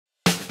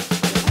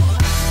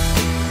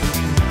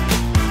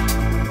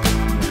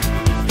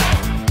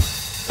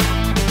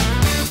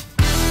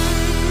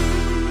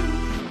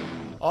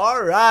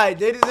All right,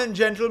 ladies and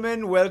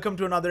gentlemen, welcome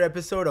to another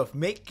episode of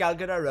Make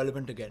Calcutta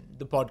Relevant Again,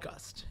 the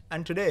podcast.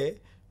 And today,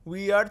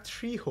 we are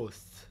three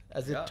hosts,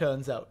 as it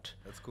turns out.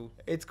 That's cool.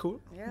 It's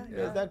cool? Yeah.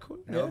 Is that cool?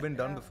 Never been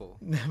done before.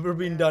 Never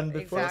been done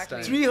before.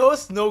 Exactly. Three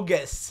hosts, no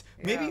guests.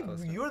 Yeah. Maybe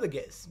First time. you're the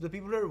guest. The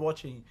people who are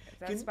watching.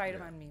 That's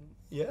Spider-Man meme.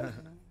 Yeah?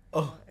 You know?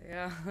 Oh,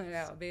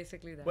 Yeah,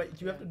 basically that. wait,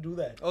 you have to do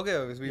that. Okay,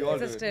 we all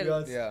It's do a it. still.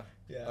 Because- Yeah.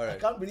 Yeah, All I right.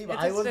 can't believe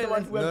It's I a was the still.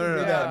 one who had No, to no,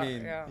 do no, that. I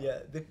mean, Yeah,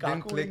 the Didn't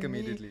kaku click in me,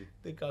 immediately.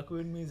 the kaku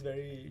in me is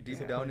very Deep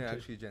down, you're disappointed.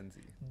 actually Gen Z.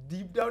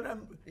 Deep down,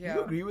 do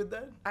you agree with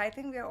that? I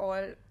think we are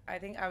all. I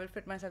think I will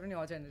fit myself in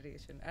your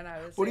generation, and I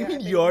will. What do you say, I mean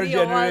think your we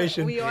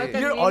generation? we all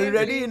You're already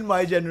conveniently- in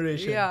my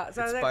generation. Yeah, so I It's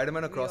was like,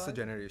 Spider-Man we across the all-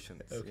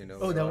 generations. Okay. You know.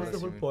 Oh, that we're was all the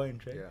whole assuming-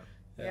 point, right?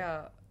 Yeah.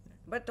 Yeah,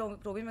 but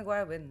Tobey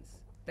Maguire wins.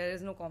 There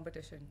is no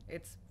competition.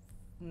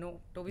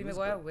 Tobey He was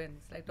Maguire good.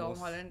 wins. Like Tom Most-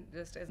 Holland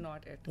just is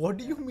not it. What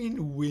do you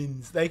mean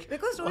wins? Like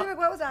Because Tobey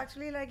Maguire was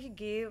actually like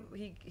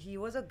he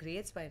was a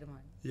great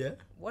Spider-Man. Yeah,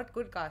 What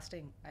good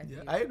casting! I yeah,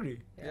 feel. I agree.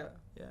 Yeah. Yeah.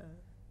 Yeah.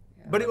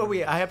 Yeah. But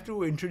wait, I have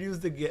to introduce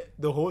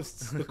the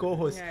hosts, the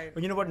co-hosts. Yeah.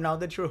 But you know what? Now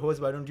that you're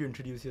host, why don't you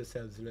introduce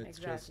yourselves? Let's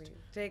Exactly. just.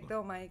 Take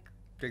the mic.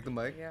 Take the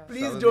mic. Yeah. Please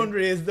Start with don't me.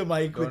 raise the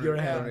mic with Don't- your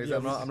don't hand. raise- Yeah,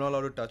 I'm not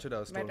allowed to touch it. I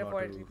was told not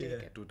Metaphorically to,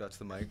 take it. to touch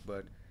the mic.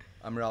 But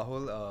I'm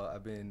Rahul.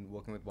 I've been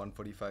working with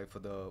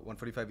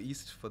 145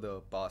 East for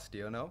the past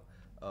year now.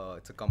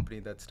 It's a company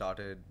that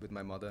started with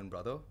my mother and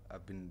brother.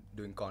 I've been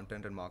doing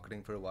content and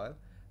marketing for a while,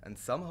 and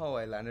somehow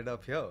I landed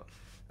up here.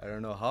 I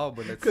don't know how,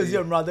 but let's Because see.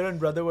 your mother and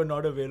brother were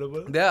not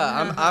available.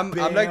 Yeah, I'm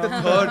like the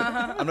third.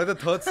 I'm like the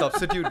third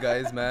substitute,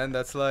 guys. Man,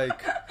 that's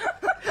like.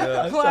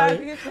 I'm Why?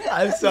 sorry.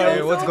 I'm sorry.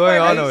 Hey, what's going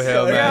on over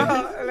here, man?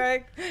 Yeah,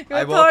 like your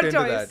I walked third into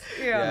choice.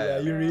 that. Yeah,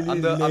 you really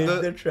I'm the- laid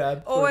I'm the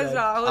trap. Oh, for it's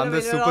that. Rahul. I'm the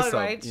All super sub,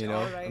 right, you know.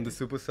 all right. I'm the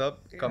super sub.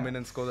 Come Yeah. in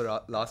and score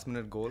the last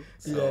minute goal.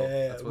 So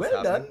Yeah. that's what's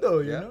Well done, happening. though.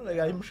 You Yeah. know, like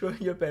I'm sure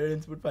your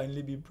parents would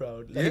finally be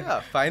proud. Like,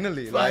 Yeah,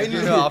 finally. Like, finally,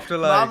 you know, after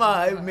like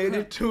Mama, I made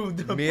it to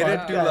the made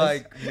it to podcast.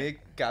 like make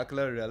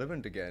Calcutta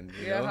relevant again.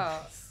 You know, Yeah.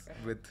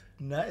 with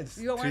Nice.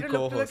 You want Three to look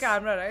to the co-hosts.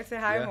 camera, right? Say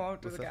hi, Yeah, mom,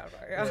 to what's the up?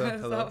 camera. What's up? Yeah.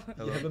 Hello, So,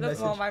 hello. You have a look, message.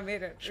 mom, I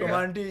made it.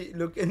 Shomanti,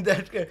 look in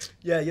that.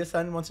 Yeah, your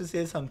son wants to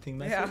say something.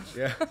 Message.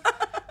 Yeah. yeah,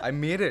 I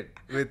made it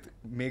with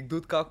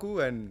Meghdut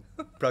Kaku and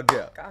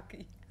Pragya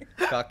Kaki.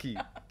 Kaki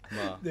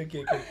Ma. The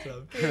KK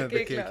club. The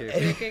KK club.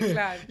 KK. KK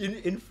clan.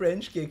 In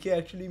French, KK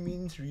actually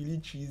means really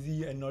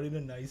cheesy and not in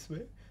a nice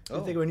way. Oh.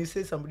 It's like when you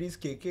say somebody's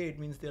KK, it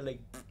means they're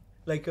like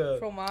a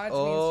Fromage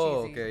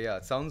Oh, means cheesy. okay, yeah.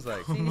 It sounds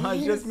like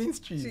fromage just means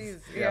cheese. Cheese.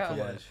 Yeah, Yeah.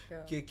 fromage. Yeah.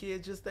 KK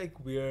is just like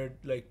weird,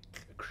 like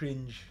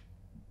cringe.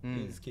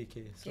 Is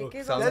KK. So KK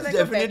is sounds also that's like a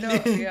definitely.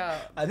 better,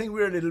 yeah. I think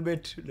we're a little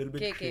bit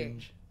KK.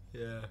 cringe.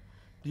 Yeah.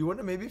 Do you want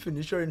to maybe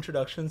finish your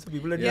introduction so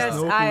people that Yes, just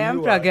know who I am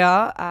you are?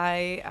 Pragya.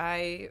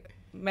 I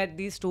met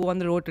these two on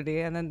the road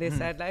today, and then they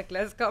said like,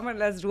 let's come and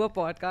let's do a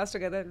podcast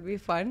together. It'll be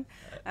fun.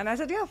 And I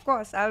said, yeah, of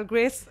course. I'll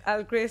grace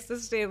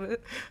this table.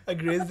 I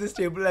grace this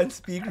table and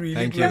speak really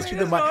Thank you. close to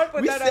the Just not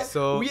put mic. that up.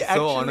 We So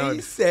actually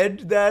honored. said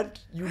that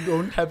you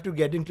don't have to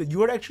get into.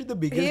 You are actually the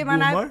biggest Hey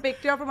man, I boomer.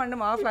 picked you up from under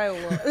my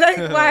flyover. Like,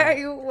 why are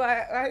you?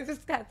 Why? I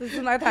just this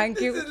is my thank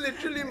you. This is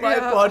literally my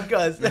Yeah.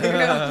 podcast. Like,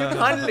 you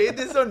can't lay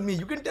this on me.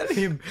 You can tell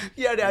him.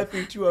 Yeah, I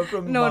picked you up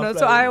from. No. Mafla.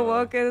 So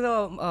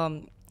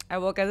I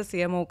work as a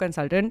CMO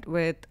consultant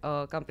with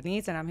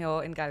companies, and I'm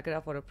here in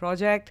Calcutta for a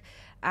project.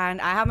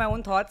 And I have my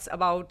own thoughts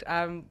about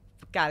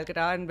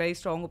Calcutta and very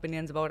strong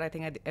opinions about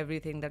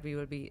everything that we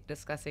will be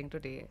discussing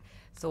today.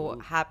 So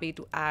happy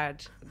to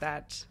add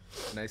that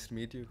nice to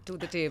meet you. to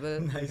the table.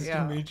 Nice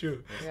Yeah. to meet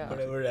you. Yeah.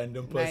 Whatever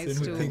random person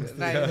who thinks this is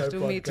nice our to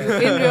meet you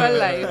podcast. in real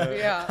life.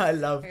 Yeah. I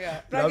love.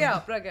 Yeah.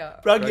 love-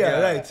 Pragya.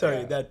 Pragya, right? Sorry,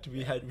 Yeah. that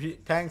we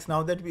had. Thanks.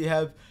 Now that we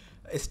have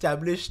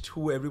established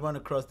who everyone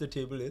across the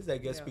table is, I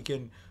guess Yeah. we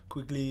can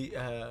quickly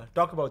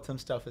talk about some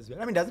stuff as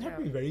well. I mean, it doesn't have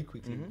to Yeah. be very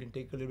quickly. Mhm. It can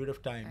take a little bit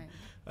of time.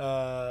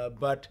 Fine.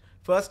 But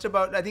first,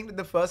 I think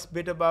the first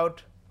bit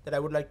about that I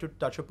would like to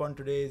touch upon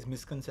today is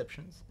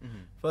misconceptions.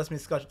 Mhm. First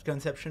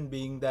misconception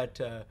being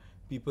that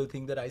people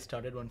think that I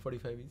started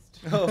 145 East.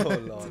 Oh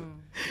lord.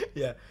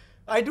 Yeah,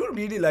 I do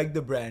really like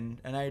the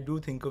brand, and I do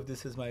think of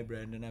this as my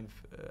brand. And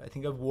I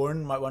think I've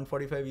worn my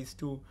 145 East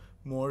to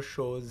more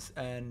shows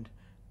and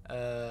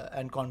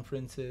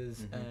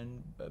conferences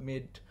and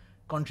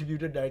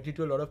contributed directly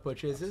to a lot of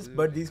purchases.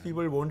 But Absolutely, these man.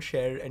 people won't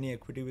share any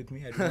equity with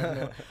me. I don't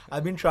know.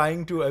 I've been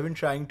trying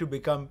to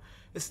become.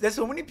 There's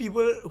so many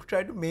people who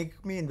try to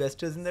make me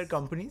investors in their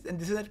companies, and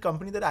this is a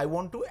company that I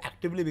want to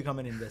actively become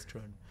an investor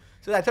in.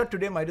 So I thought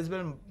today might as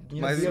well,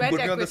 Might as be a well Sweat put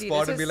me on the equity.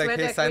 spot This and be is like, sweat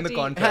hey, sign the equity.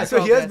 contract. Yeah, so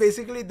here's Progress.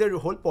 basically the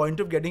whole point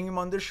of getting him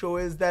on the show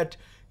is that,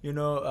 you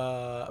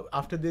know,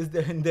 after this,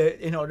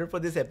 in order for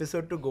this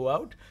episode to go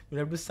out, you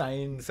have to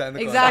sign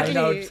Exactly.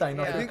 sign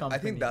out Yeah. the I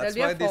company. think that's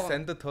There'll why be a they form.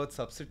 sent the third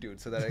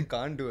substitute so that I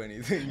can't do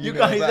anything. you know,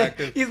 can't, the he's,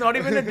 active- he's not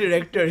even a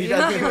director. He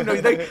doesn't even know.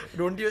 He's like,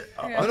 don't you?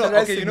 Oh, no,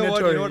 authorize okay, you know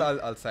what? signatory.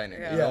 I'll sign it.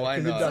 Yeah. You know, Yeah, why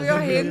 'cause it not? So doesn't your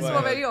really hints work.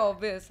 were very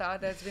obvious.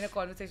 There's been a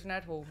conversation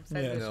at home.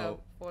 Said Yeah. Rishabh No,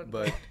 for-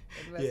 but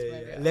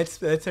investment. yeah.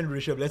 Let's send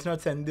Rishabh. Let's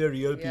not send the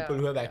real people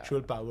who have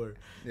actual power.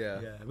 Yeah.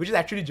 Which is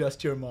actually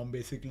just your mom,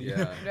 basically.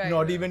 Yeah. Right.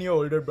 Not even your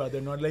older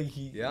brother. Not like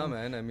he. Yeah,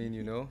 man. I mean,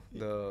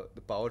 the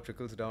power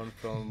trickles down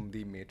from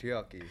the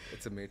matriarchy.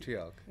 It's a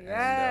matriarch.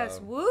 Yes,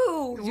 And,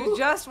 woo! You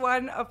just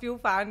won a few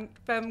femme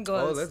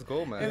girls. oh, let's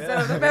go, man.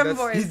 Instead of the femme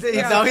boys.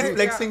 Now he's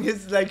flexing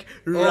his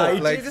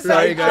right like, Jesus,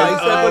 sorry, right guys.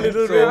 tricep a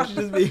little So- bit,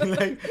 just being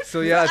like.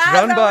 So yeah, it's As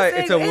run I by was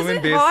it's a saying, is it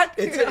woman-based hot?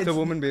 it's a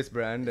woman-based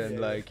brand, and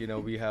Yeah.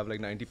 we have like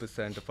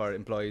 90% of our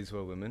employees who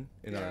are women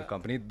in our Yeah.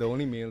 company. The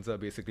only males are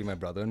basically my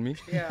brother and me.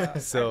 Yeah.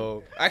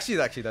 So actually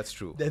that's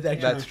true. That's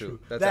actually true.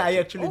 That's That I actually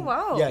actually. Oh,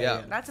 wow.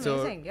 Yeah. That's so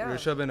amazing, yeah.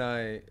 Rishabh and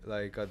I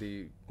are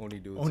the only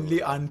dudes. Only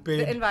who- unpaid.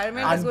 The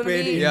environment is going to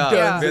unpaid be... Yeah,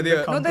 interns we're in the- the No,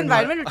 No, the company.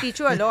 environment will teach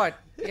you a lot.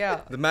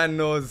 Yeah. the man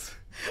knows.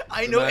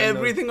 I the know man knows-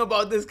 everything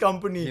about this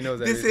company. He knows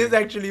This is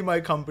everything. actually my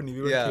company.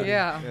 We were Yeah. kidding.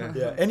 Yeah.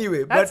 Yeah.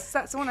 Anyway, That's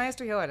but so nice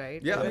to hear,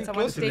 right? Yeah, I When mean,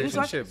 someone's close taking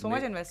so much, relationship. so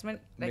much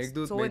investment, like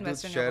Meghdut so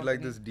invested in your shared like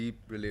company. this deep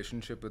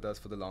relationship with us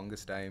for the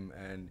longest time,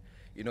 and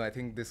I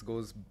think this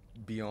goes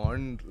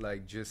beyond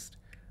like just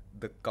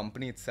the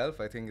company itself.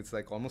 I think it's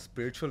like almost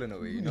spiritual in a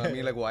way. You know what I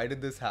mean? Like, why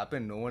did this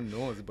happen? No one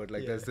knows, but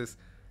like there's this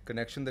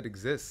connection that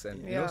exists,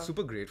 and Yeah.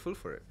 super grateful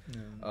for it.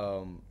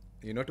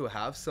 To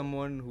have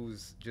someone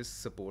who's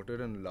just supported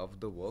and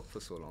loved the work for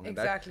so long. And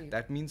Exactly.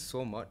 that means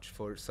so much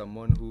for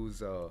someone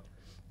who's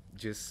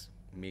just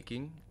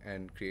making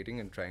and creating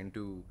and trying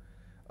to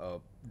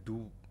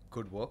do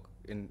good work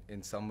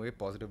in some way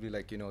positively.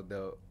 Like,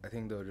 I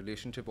think the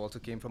relationship also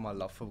came from our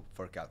love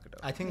for Calcutta.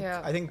 I think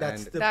Yeah.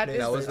 that's And the that place.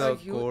 is that was a a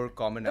huge- core The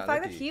commonality.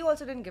 fact that he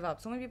also didn't give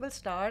up. So many people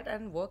start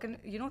and work, and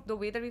the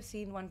way that we've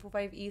seen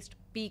 145 East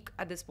peak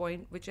at this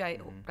point, which I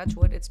touch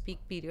wood, it's peak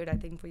period I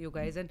think for you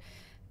guys, and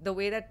the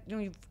way that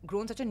you've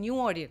grown such a new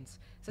audience,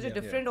 such a Yeah.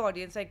 different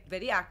audience, like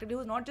very actively,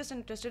 who's not just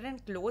interested in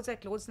clothes.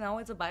 Like clothes now,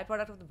 it's a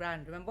byproduct of the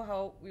brand. Remember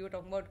how we were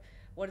talking about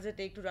what does it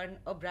take to run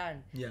a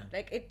brand? Yeah.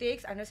 Like it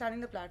takes understanding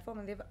the platform,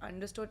 and they've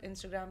understood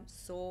Instagram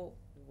so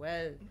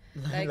well.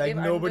 Like they've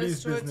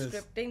nobody's understood business.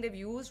 scripting. They've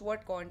used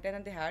what content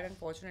that they had.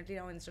 Unfortunately,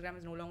 now Instagram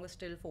is no longer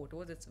still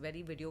photos. It's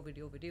very video.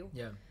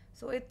 Yeah.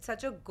 So it's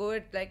such a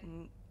good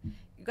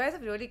you guys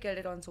have really killed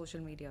it on social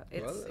media.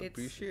 It's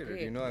Appreciate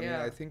great. it. I mean,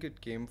 yeah. I think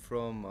it came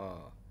from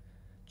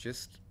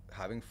just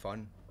having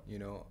fun.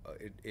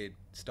 It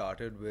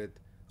started with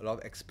a lot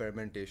of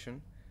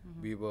experimentation.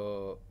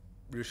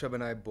 Rishabh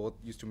and I both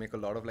used to make a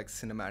lot of like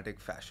cinematic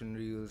fashion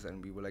reels,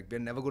 and we were like, we're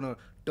never gonna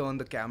turn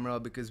the camera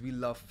because we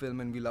love film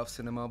and we love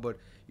cinema. But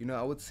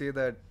I would say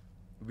that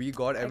we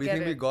got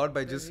everything we it. got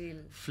by The just reel.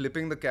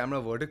 flipping the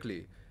camera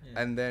vertically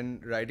Yeah. and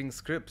then writing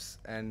scripts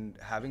and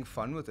having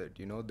fun with it.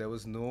 There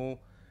was no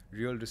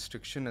real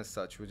restriction as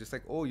such. We're just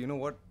like, oh, you know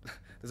what?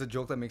 There's a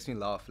joke that makes me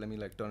laugh. Let me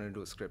like turn it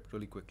into a script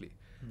really quickly.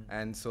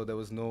 And so there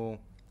was no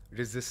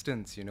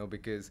resistance,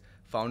 because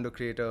founder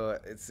creator,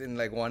 it's in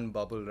like one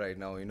bubble right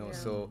now, Yeah.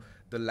 so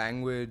the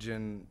language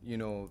and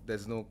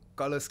there's no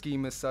color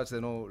scheme as such,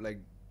 there's no like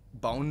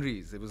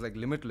boundaries. It was like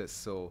limitless.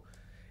 So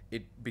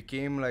it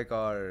became like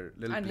our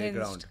little Unhinged,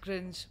 playground.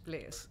 cringe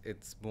place.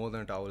 It's more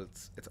than a towel,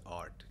 it's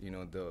art.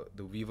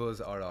 The weavers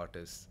are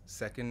artists.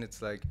 Second,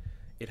 it's like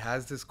it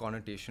has this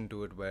connotation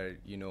to it where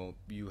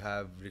you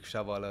have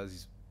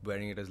rickshawalas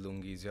wearing it as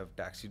lungis, you have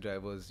taxi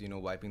drivers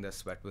wiping their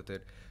sweat with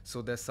it.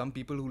 So there's some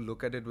people who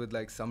look at it with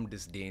like some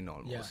disdain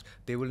almost. Yeah.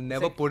 They will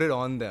never like- put it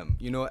on them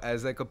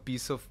as like a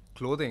piece of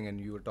clothing. And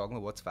you were talking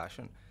about what's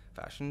fashion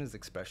is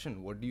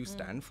expression. What do you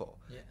stand for?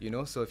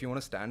 Yeah. So if you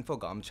want to stand for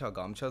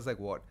gamcha is like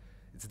what?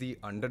 It's the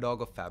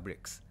underdog of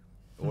fabrics.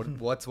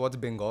 What's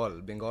Bengal?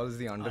 Bengal is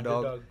the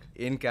underdog.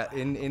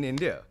 in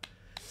India.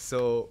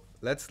 So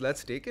let's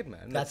take it, man.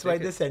 That's Let's why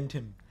take they it. sent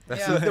him. Yeah,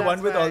 He's the one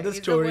that's with all right. the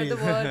He's stories. the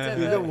words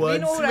and He's the we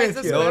know who writes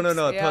the wordsmith here.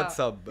 No, scripts, yeah. third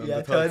sub. I'm Yeah,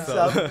 the third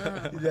sub.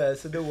 sub. Yeah,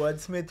 so the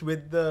wordsmith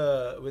with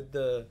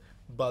the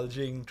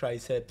bulging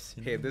triceps.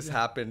 Hey, this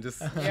happened. Just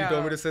she Yeah.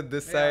 told me to sit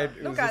this Yeah. side.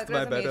 It No, was just Calcutta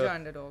my is a major better.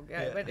 underdog.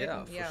 Yeah, Yeah. but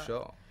Yeah, for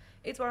sure.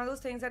 It's one of those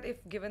things that if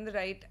given the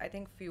right, I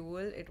think, fuel,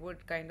 it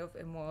would kind of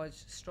emerge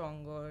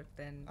stronger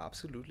than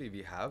Absolutely,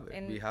 we have it.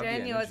 in We have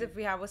 10 the years energy. if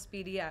we have a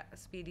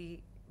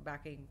speedy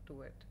backing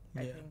to it.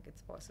 I Yeah. think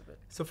it's possible.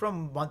 So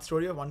from one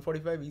story of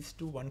 145 East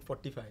to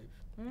 145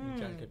 in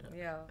Calcutta,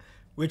 Yeah.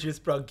 which is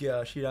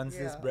Pragya. She runs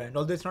this Yeah. brand.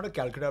 Although it's not a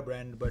Calcutta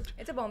brand, but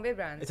It's a Bombay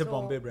brand. It's a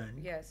Bombay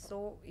brand. Yes.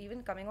 So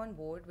even coming on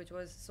board,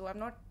 so I'm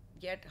not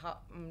yet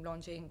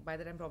launching. By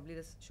the time probably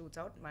this shoots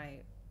out,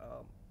 my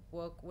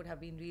work would have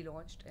been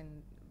relaunched,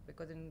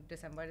 because in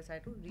December I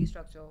decided to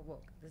restructure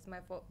work. This is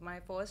my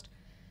first.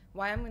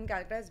 Why I'm in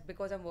Calcutta is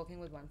because I'm working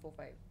with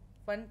 145.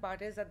 Fun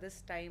part is that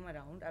this time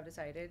around I've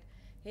decided,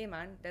 hey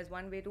man, there's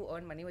one way to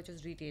earn money, which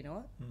is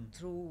retainer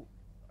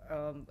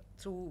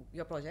through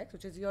your project,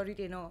 which is your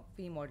retainer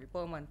fee model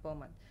per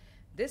month.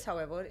 This,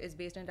 however, is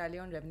based entirely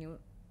on revenue,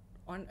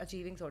 on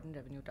achieving certain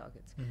revenue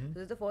targets. So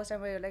this is the first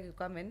time where you're like, you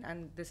come in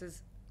and this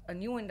is a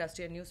new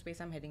industry, a new space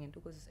I'm heading into,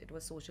 because it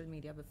was social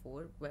media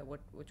before,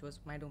 which was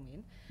my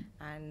domain,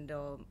 and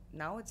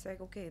now it's like,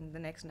 okay, in the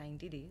next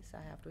 90 days,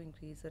 I have to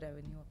increase the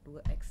revenue up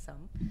to X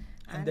sum,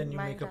 and then you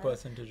make a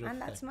percentage of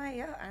and that. that's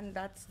and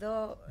that's the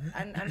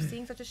and I'm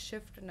seeing such a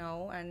shift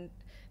now. And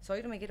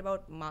sorry to make it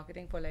about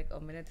marketing for like a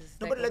minute. This is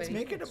No, like but let's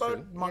make it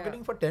about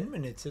marketing for 10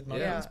 minutes.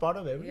 Marketing is part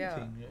of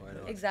everything.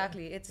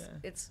 Exactly.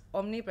 It's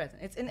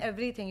omnipresent. It's in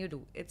everything you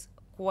do. It's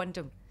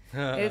quantum.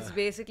 It's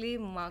basically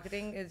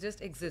marketing. It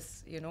just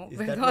exists, you know. Is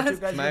that what you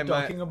guys were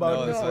talking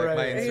about before?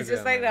 It's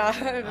just like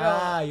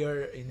that.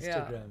 Your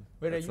Instagram.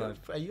 Wait,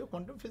 are you a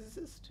quantum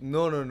physicist?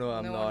 No,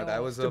 I'm not.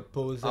 I was a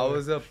poser. I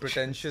was a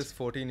pretentious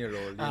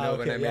 14-year-old,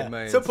 when I made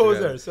my So Instagram.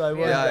 poser, so I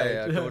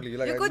was totally.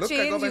 Like, you could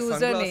change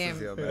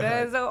username.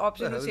 There's an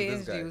option to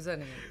change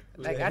username.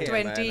 Like at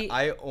 20.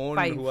 I owned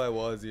who I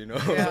was,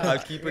 I'll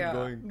keep it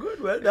going.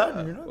 Good, well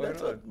done.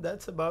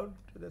 That's about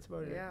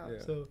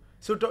it.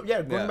 So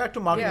going back to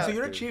marketing. So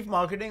you're a chief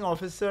marketing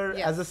officer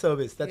as a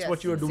service. That's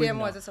what you're doing CMO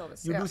now. as a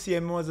service. You do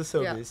CMO as a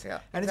service. And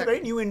it's a exactly.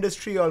 very new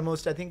industry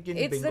almost. I think in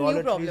it's Bengal a new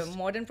at problem. least.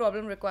 Modern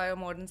problem require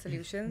modern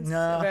solutions.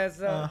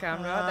 There's a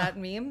camera, that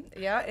meme.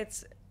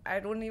 It's... I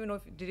don't even know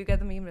if... Did you get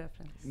the meme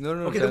reference? No.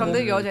 Okay, from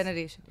your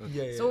generation.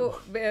 So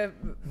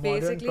basically...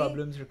 Modern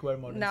problems require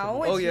modern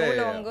now solutions. It's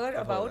no longer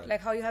about like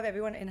how you have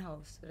everyone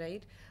in-house,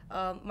 right?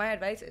 My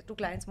advice to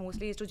clients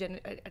mostly is to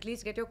at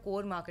least get your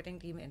core marketing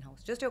team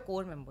in-house, just your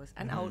core members,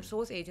 and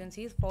outsource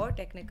agencies for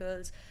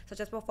technicals such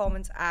as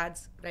performance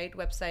ads, right?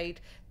 Website,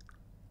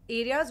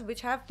 areas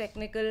which have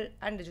technical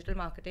and digital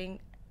marketing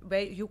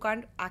where you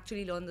can't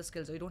actually learn the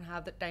skills, or you don't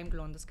have the time to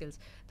learn the skills.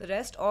 The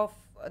rest of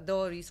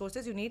the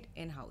resources you need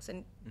in-house.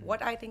 And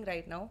what I think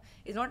right now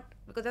is not,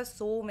 because there's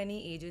so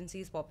many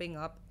agencies popping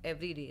up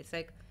every day. It's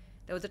like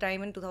there was a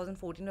time in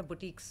 2014 where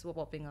boutiques were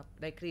popping up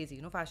like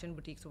crazy, fashion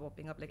boutiques were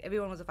popping up, like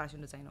everyone was a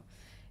fashion designer.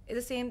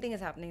 The same thing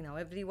is happening now.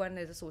 Everyone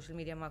is a social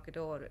media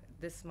marketer or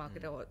this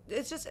marketer. Or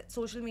it's just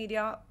social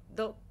media,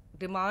 the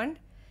demand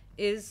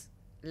is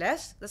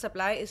less, the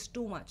supply is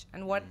too much,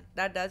 and what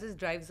that does is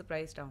drives the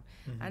price down.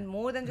 And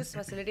more than just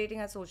facilitating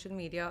a social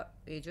media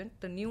agent,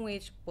 the new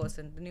age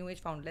person, the new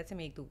age founder, let's say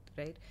Meghdut,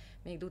 right?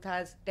 Meghdut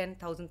has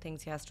 10,000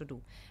 things he has to do.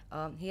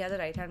 He has a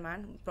right hand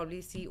man,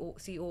 probably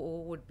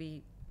COO would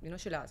be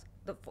Shilaz.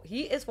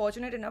 He is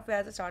fortunate enough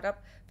as a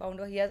startup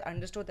founder, he has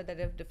understood that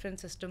there are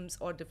different systems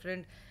or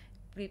different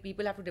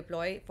people have to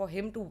deploy for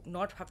him to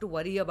not have to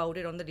worry about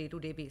it on the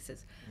day-to-day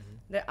basis.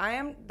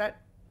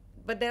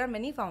 But there are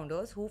many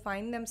founders who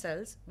find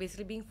themselves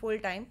basically being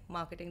full-time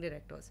marketing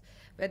directors,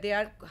 where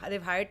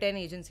they've hired 10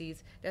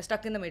 agencies, they're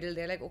stuck in the middle,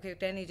 they're like, okay,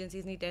 10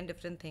 agencies need 10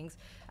 different things,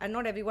 and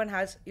not everyone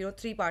has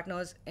 3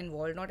 partners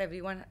involved, not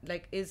everyone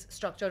is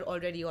structured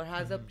already or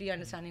has a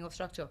pre-understanding of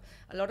structure.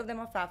 A lot of them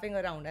are faffing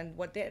around, and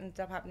what ends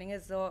up happening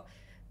is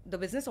the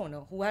business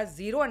owner who has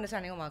zero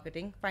understanding of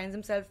marketing finds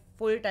himself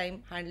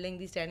full-time handling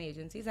these 10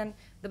 agencies, and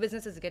the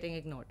business is getting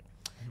ignored.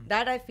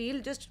 That I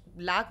feel just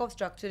lack of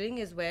structuring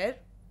is where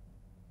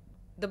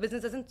the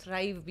business doesn't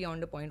thrive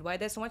beyond a point, why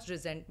there's so much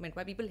resentment,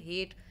 why people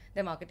hate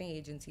their marketing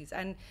agencies.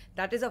 And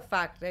that is a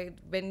fact, right?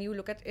 When you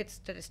look at it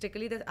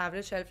statistically, the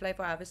average shelf life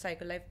or average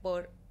cycle life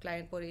per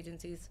client per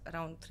agency is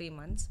around 3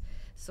 months.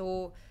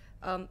 So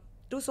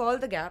to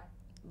solve the gap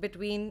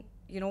between,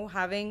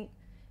 having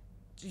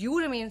you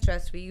remain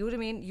stress-free,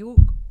 you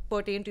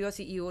pertain to your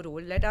CEO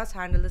role, let us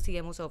handle the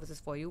CMO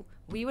services for you.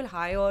 We will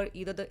hire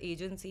either the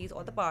agencies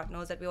or the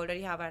partners that we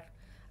already have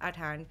at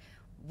hand,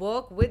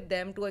 work with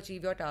them to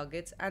achieve your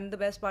targets, and the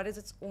best part is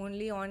it's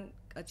only on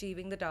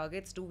achieving the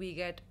targets do we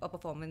get a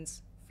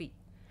performance fee.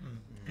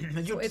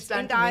 You so it's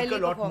stand to make a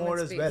lot more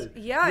as well.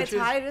 Yeah, it's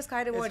high risk,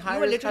 high reward. High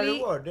risk, high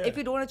reward, if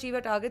you don't achieve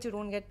your targets, you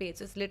don't get paid.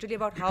 So it's literally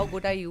about how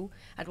good are you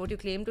at what you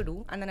claim to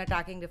do, and then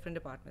attacking different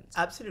departments.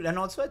 Absolutely. And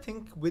also I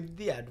think with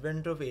the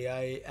advent of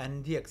AI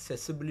and the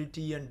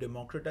accessibility and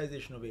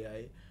democratization of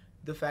AI,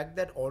 the fact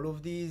that all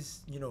of these,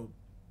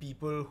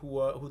 people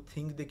who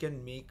think they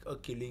can make a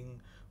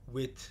killing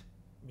with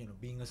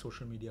being a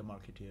social media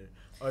marketer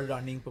or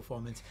running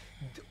performance,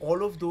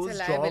 all of those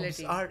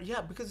jobs are,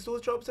 because those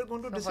jobs are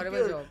going to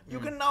disappear. You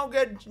can now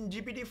get GPT-4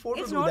 to do that for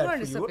you. It's not going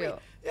to disappear.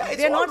 It's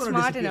they're not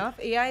smart enough.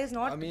 AI is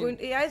not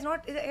AI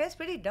is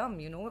pretty dumb,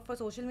 for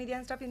social media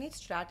and stuff. You need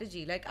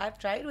strategy. Like I've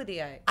tried with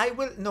AI. I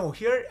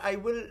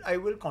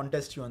will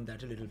contest you on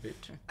that a little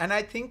bit. And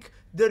I think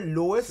the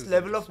lowest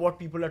level of what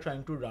people are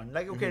trying to run,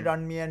 like,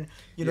 run me an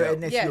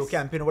SEO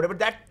campaign or whatever,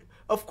 that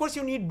of course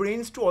you need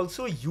brains to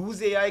also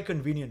use AI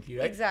conveniently,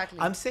 right? Exactly.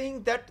 I'm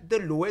saying that the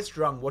lowest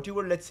rung, what you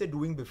were, let's say,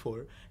 doing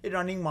before,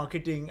 running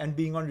marketing and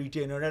being on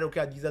retainer, right?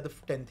 Okay, these are the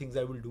 10 things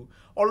I will do.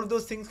 All of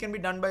those things can be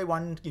done by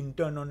one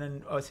intern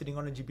sitting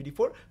on a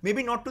GPT-4.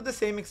 Maybe not to the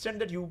same extent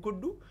that you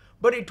could do,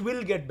 but it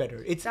will get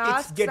better.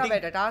 Tasks are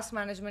better. Task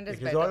management is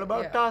better. It's all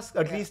about tasks,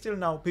 at least till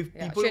now.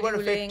 People were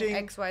affecting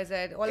X, Y,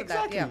 Z, all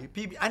exactly. of that.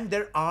 Yeah. And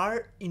there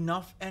are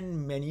enough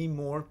and many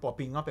more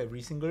popping up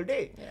every single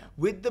day. Yeah.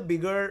 With the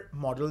bigger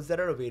models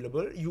that are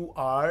available, you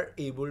are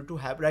able to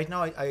have, right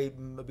now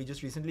we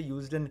just recently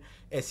used an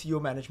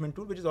SEO management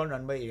tool which is all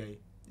run by AI.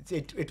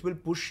 It will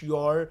push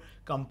your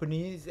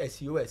company's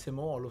SEO, SMO,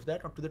 all of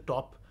that up to the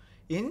top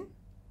in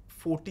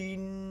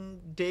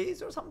 14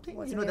 days or something.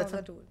 What's you the know, name that's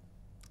of the tool?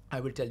 I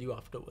will tell you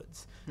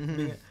afterwards.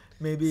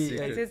 Maybe.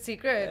 Secret. Is it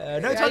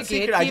secret? No, it's not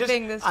secret.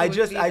 I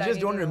just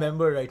need don't to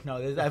remember right now.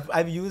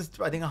 I've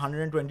used I think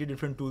 120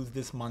 different tools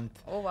this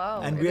month. Oh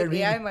wow! And Is we it are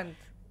really, AI month.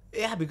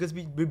 Yeah, because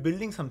we're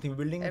building something. We're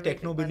building Everything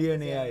Techno-billion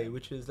month is AI, AI.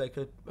 which is like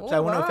so Oh, I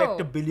want to affect wow.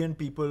 1 billion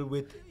people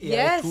with AI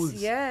Yes, tools.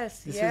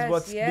 yes, This yes, is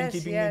what's been yes,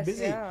 keeping yes, me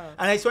busy. yeah.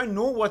 And so I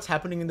know what's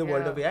happening in the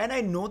world of Yeah. AI, and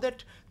I know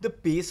that the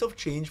pace of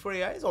change for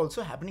AI is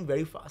also happening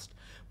very fast.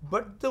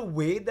 But the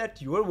way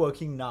that you are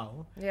working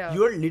now, Yeah.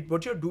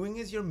 what you're doing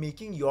is you're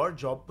making your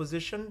job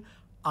position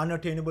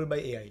unattainable by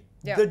AI.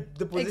 Yeah,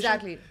 The position,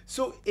 exactly.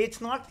 So it's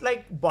not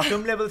like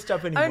bottom level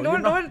stuff anymore. I mean, You're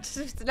not-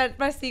 don't let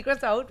my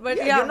secrets out, but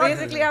Yeah, yeah, you're not-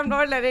 basically I'm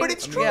not letting. But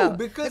it's true,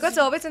 because-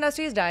 service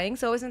industry is dying.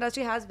 Service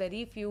industry has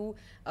very few,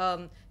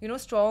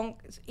 strong.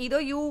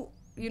 Either you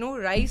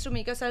rise to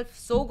make yourself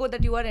so good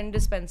that you are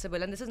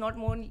indispensable, and this is not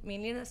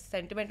mainly in a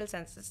sentimental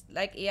sense. It's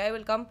like AI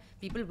will come,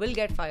 people will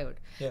get fired.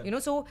 Yeah.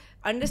 So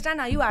understand,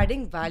 are you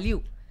adding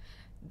value?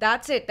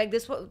 That's it. Like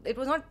it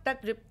was not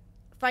that.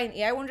 Fine,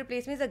 AI won't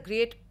replace me is a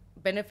great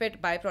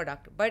benefit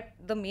byproduct, but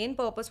the main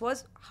purpose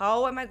was,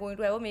 how am I going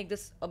to ever make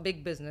this a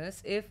big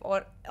business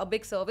or a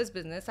big service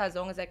business, as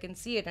long as I can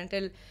see it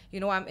until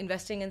I'm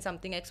investing in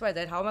something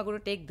XYZ. How am I going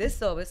to take this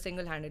service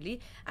single-handedly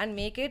and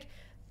make it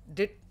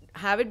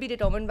have it be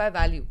determined by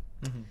value,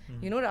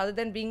 rather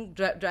than being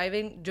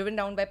driven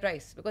down by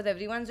price, because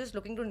everyone's just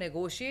looking to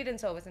negotiate in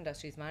service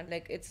industries, man.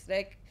 Like it's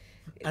like.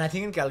 And I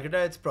think in Calcutta,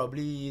 it's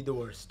probably the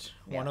worst.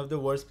 Yeah. One of the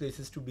worst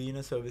places to be in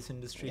a service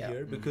industry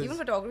here, because Even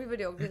photography,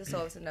 videography is a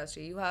service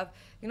industry. You have,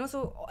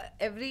 so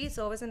every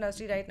service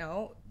industry right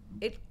now,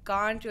 it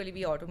can't really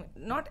be automated.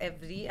 Not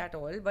every at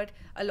all, but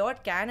a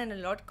lot can and a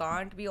lot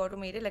can't be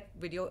automated. Like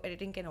video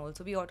editing can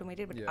also be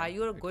automated. But Yeah, are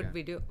you a it good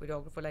can.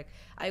 videographer? Like,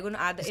 are you going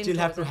to add the you still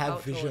have intros to and have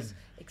outros? vision.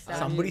 Exactly.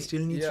 Somebody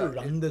still needs to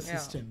Yeah, run the yeah.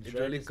 systems. It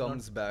right? really It's not-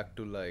 comes back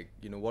to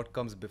what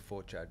comes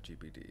before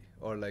ChatGPT,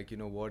 or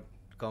what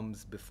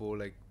comes before,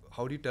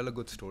 how do you tell a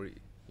good story?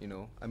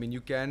 I mean, you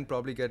can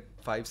probably get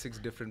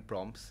 5-6 different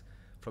prompts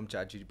from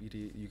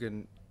ChatGPT. You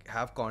can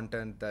have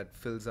content that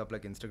fills up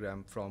like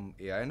Instagram from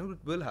AI, and it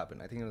will happen.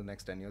 I think in the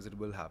next 10 years it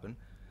will happen.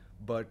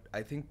 But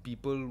I think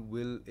people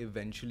will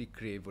eventually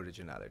crave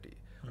originality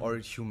or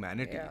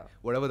humanity, Yeah.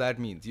 whatever that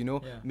means. Yeah.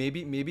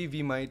 Maybe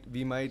we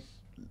might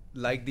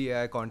like the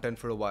AI content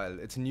for a while.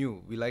 It's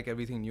new. We like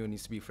everything new. It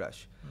needs to be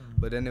fresh.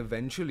 But then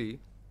eventually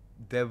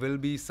there will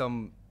be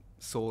some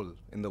soul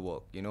in the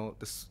work.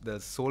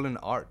 There's soul in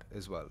art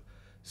as well.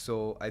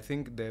 So I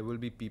think there will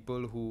be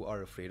people who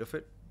are afraid of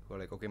it, who are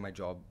like, okay, my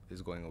job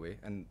is going away.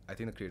 And I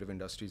think the creative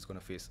industry is going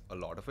to face a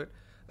lot of it,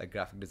 like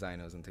graphic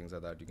designers and things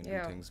like that. You can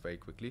Yeah. do things very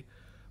quickly.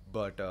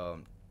 But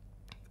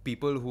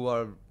people who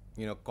are,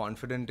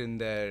 confident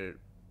in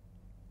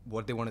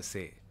what they want to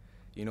say,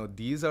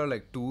 these are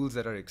like tools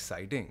that are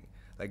exciting.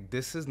 Like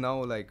this is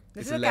now like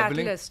This it's is a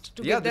leveling. catalyst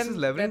to Yeah, give this them is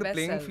leveling the their best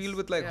playing selves. field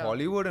with like Yeah.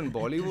 Hollywood and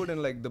Bollywood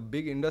and like the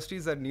big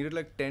industries that needed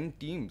like 10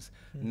 teams.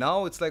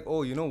 Now it's like,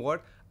 oh, you know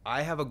what?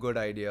 I have a good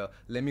idea.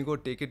 Let me go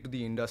take it to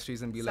the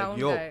industries and be like, Sound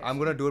yo, guy. I'm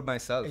gonna do it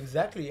myself.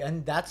 Exactly,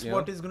 and that's You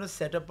what know? is going to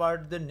set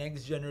apart the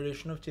next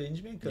generation of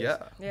change makers. Yeah.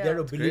 Yeah. Their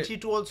It's ability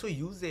great. to also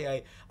use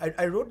AI.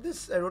 I wrote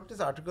this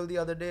article the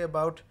other day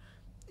about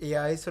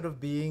AI sort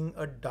of being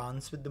a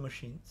dance with the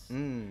machines. I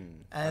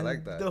And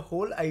like that. the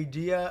whole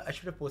idea, I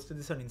should have posted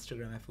this on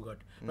Instagram, I forgot.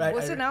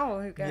 What's it now?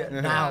 You can.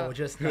 Yeah, now,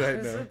 just now. Right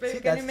now. So, See,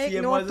 can that's you make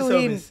CMO note as a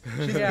Tuhin? service.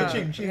 She's Yeah.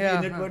 pitching. She's Yeah.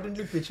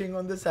 inadvertently pitching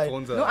on the side.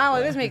 Phones No, are I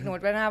always make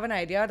note. When I have an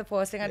idea, the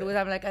first thing I do is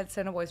I'm like, I'll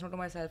send a voice note to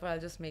myself, or I'll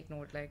just make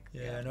note. Like,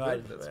 Yeah, no,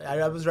 Good, that's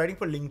I was writing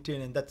for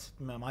LinkedIn, and that's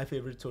my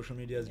favorite social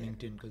media is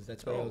LinkedIn, because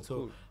that's where I Oh, also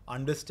cool.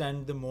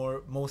 understand the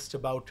most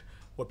about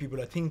what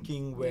people are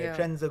thinking, where Yeah.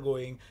 trends are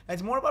going. And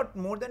it's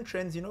more than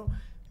trends,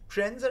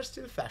 Trends are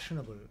still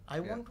fashionable. I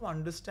Yeah. want to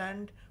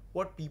understand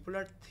what people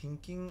are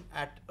thinking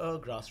at a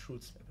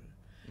grassroots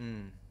level.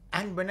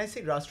 And when I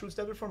say grassroots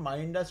level for my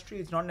industry,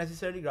 it's not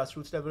necessarily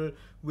grassroots level,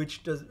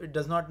 it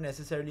does not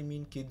necessarily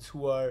mean kids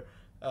who are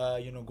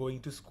going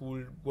to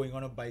school, going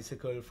on a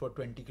bicycle for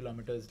 20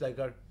 kilometers, like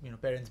our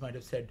parents might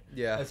have said.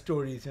 Yeah.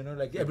 Stories,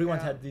 like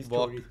everyone's Yeah. had these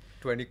Walk stories.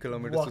 20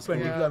 kilometers Walk to school.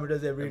 20 Yeah.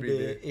 kilometers every Every day,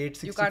 day.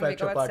 865 you can't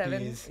wake up at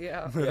 7. chapatis.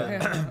 Yeah.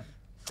 Yeah.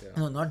 Yeah.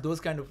 No, not those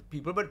kind of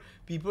people, but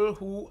people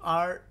who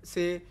are,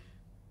 say,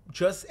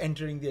 just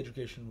entering the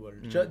education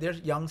world. They're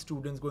young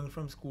students going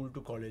from school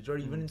to college, or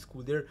even in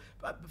school.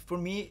 For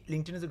me,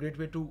 LinkedIn is a great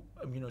way to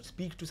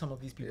speak to some of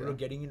these people who Yeah.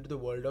 are getting into the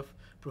world of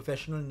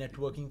professional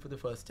networking for the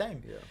first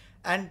time. Yeah.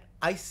 And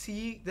I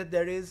see that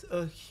there is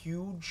a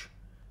huge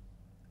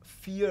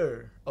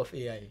fear of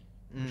AI,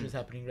 which is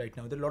happening right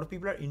now. That a lot of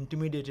people are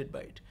intimidated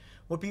by it.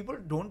 What people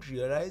don't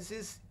realize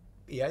is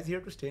AI is here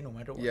to stay no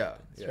matter what Yeah,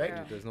 happens, yeah. right?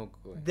 Yeah. There's no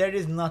going. There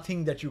is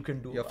nothing that you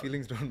can do. Your about it.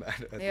 feelings don't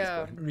matter at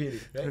Yeah. this point. Really,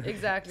 right?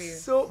 Exactly.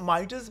 So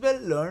might as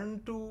well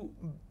learn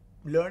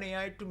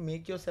AI to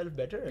make yourself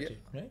better at Yeah. it,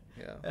 right?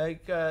 Yeah.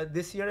 Like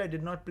this year I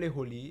did not play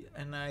Holi,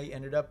 and I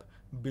ended up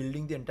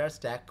building the entire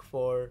stack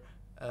for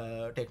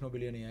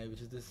Technobillion AI,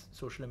 which is this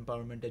social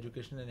empowerment,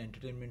 education and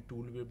entertainment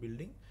tool we're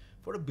building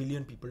for 1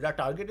 billion people. Our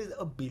target is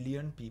 1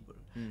 billion people.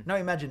 Now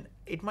imagine,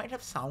 it might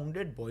have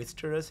sounded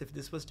boisterous if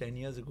this was 10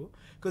 years ago,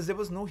 because there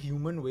was no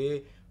human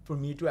way for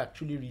me to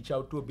actually reach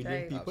out to 1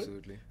 billion Right. people.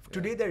 Absolutely.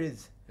 Today there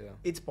is. Yeah.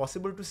 It's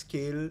possible to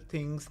scale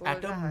things Go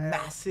at a higher.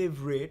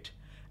 massive rate,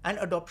 and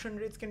adoption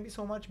rates can be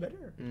so much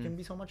better. It can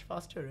be so much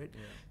faster, right?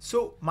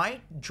 So my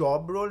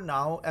job role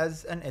now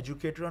as an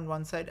educator on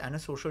one side and a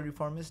social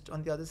reformist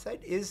on the other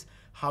side is,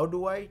 how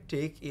do I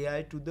take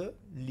AI to the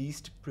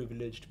least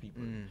privileged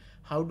people?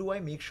 How do I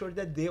make sure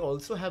that they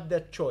also have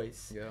that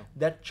choice,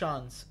 that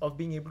chance of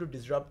being able to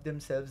disrupt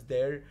themselves,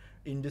 their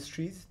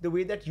industries, the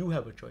way that you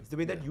have a choice, the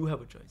way that you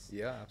have a choice.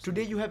 Yeah,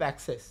 Today you have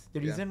access. The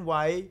reason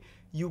why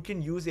you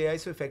can use AI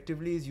so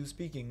effectively is you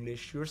speak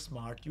English, you're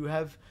smart, you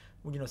have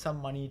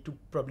some money to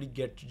probably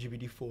get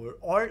GPT-4,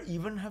 or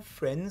even have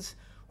friends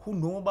who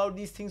know about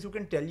these things who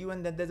can tell you,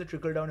 and then there's a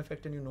trickle down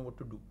effect and you know what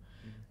to do.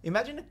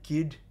 Imagine a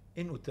kid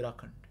in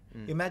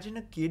Uttarakhand. Imagine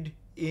a kid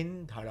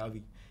in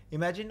Dharavi.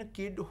 Imagine a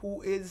kid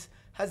who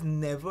has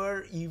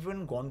never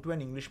even gone to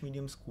an English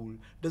medium school,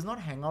 does not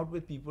hang out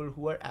with people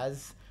who are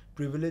as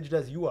privileged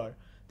as you are.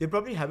 They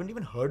probably haven't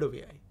even heard of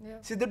AI.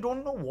 See, they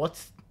don't know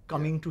what's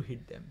coming to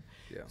hit them.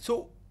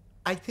 So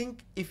I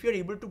think if you're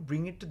able to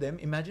bring it to them,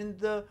 imagine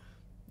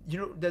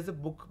there's a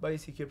book by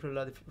C.K.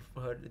 Prahlad, if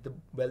you've heard, The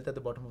Wealth at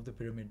the Bottom of the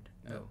Pyramid,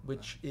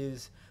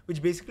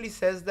 which basically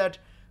says that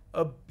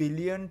 1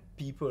 billion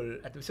people,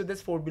 so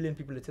there's 4 billion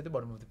people, it's at the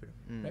bottom of the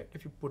pyramid, right?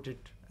 If you put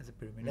it as a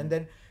pyramid. And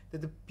then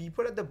the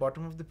people at the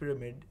bottom of the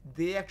pyramid,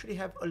 they actually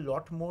have a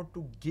lot more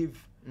to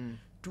give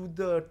to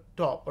the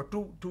top, or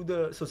to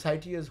the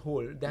society as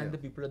whole, than the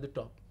people at the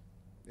top.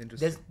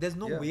 Interesting. There's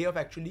no way of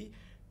actually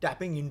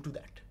tapping into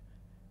that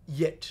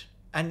yet.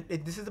 And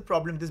this is the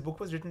problem. This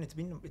book was written,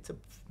 it's a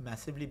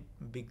massively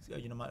big,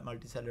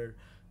 multi-seller,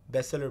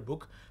 bestseller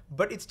book,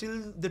 but it's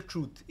still the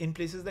truth. In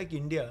places like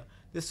India,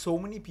 there's so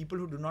many people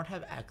who do not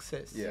have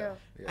access.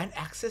 And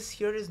access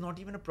here is not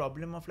even a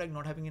problem of like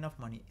not having enough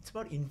money. It's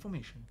about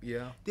information.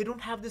 They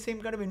don't have the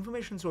same kind of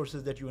information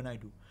sources that you and I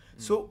do.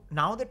 So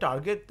now the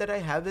target that I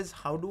have is,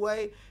 how do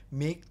I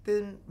make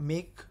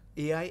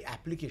AI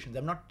applications?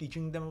 I'm not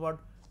teaching them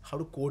about how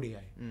to code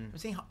AI. I'm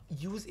saying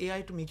use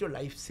AI to make your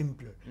life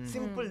simpler.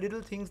 Simple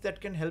little things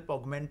that can help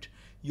augment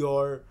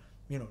your,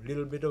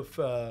 little bit of,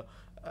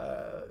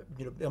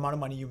 the amount of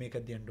money you make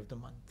at the end of the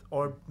month.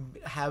 Or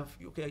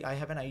I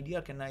have an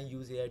idea, can I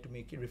use AI to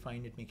make it,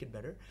 refine it, make it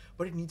better?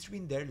 But it needs to be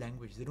in their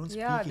language. They don't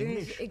speak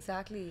English.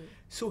 Exactly.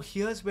 So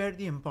here's where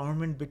the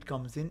empowerment bit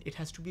comes in. It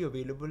has to be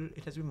available,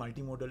 it has to be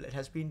multimodal, it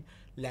has to be in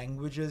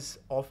languages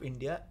of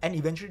India, and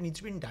eventually it needs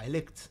to be in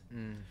dialects.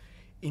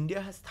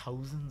 India has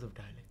thousands of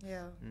dialects.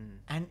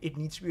 And it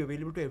needs to be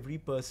available to every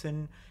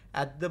person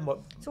at the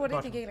So what are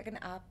you thinking, like an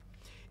app?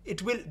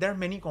 It will. There are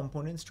many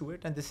components to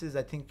it, and this is,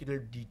 I think, it'll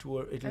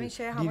detour. It'll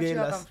share how much you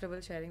are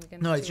comfortable sharing.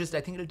 No, it's just, I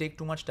think it'll take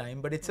too much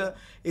time. But it's a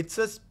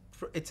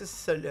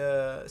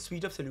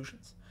suite of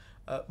solutions.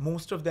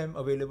 Most of them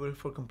available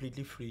for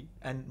completely free,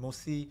 and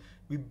mostly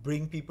we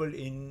bring people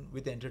in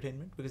with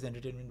entertainment, because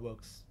entertainment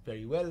works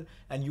very well,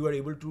 and you are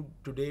able to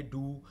today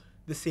do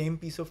the same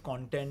piece of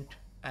content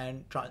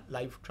and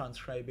live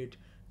transcribe it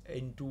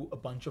into a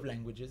bunch of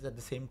languages at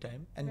the same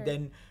time, and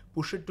then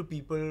push it to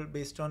people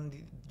based on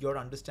your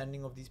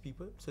understanding of these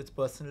people. So it's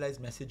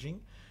personalized messaging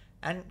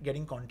and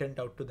getting content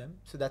out to them.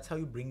 So that's how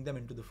you bring them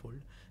into the fold.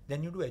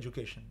 Then you do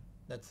education.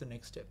 That's the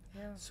next step.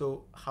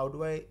 So how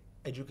do I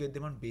educate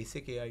them on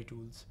basic AI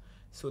tools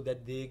so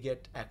that they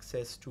get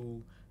access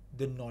to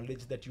the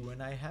knowledge that you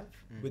and I have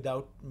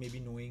without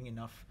maybe knowing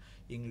enough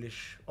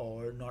English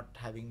or not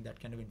having that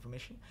kind of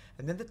information?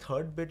 And then the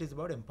third bit is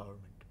about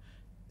empowerment.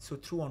 So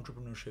through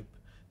entrepreneurship,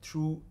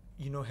 through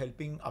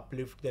helping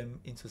uplift them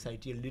in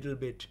society a little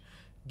bit,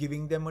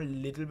 giving them a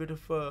little bit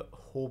of a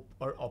hope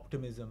or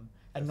optimism,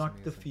 and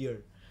not the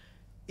fear,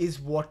 is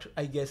what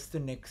I guess the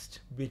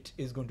next bit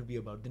is going to be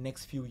about, the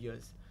next few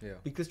years.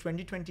 Because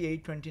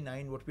 2028,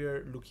 2029, what we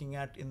are looking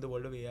at in the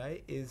world of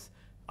AI is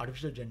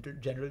artificial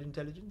general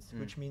intelligence,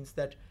 which means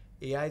that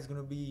AI is going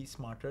to be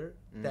smarter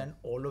than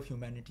all of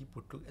humanity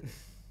put together.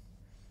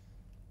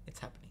 It's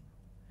happening.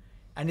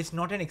 And it's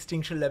not an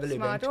extinction level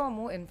event. Smarter or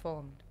more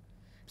informed?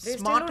 They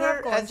Smarter still don't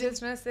have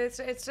consciousness.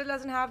 It still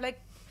doesn't have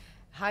like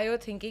higher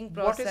thinking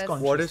process.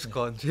 What is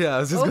consciousness? Yeah, I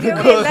was just Okay, going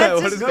to go there.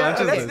 let's What is just-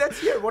 consciousness? Let's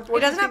hear. What It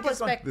doesn't have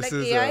perspective. Like This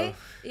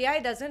is, AI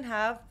doesn't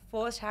have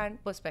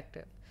first-hand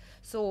perspective.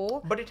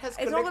 So but it has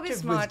it's not going to be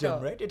collective smarter.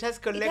 wisdom, right? It has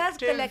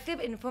collective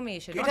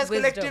information. It not has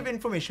wisdom. collective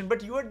information,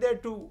 but you are there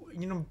to,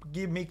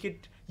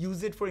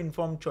 use it for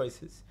informed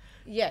choices.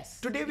 Yes.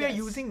 Today we are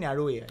using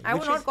narrow AI. I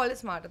would which not is- call it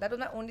smarter. That was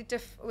my only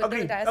tiff with the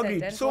Agreed. entire Agreed.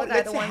 sentence. So was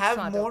let's either one have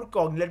smarter.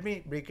 more let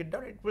me break it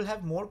down. It will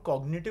have more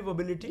cognitive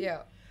ability.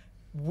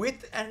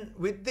 with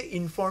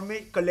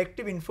the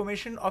collective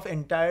information of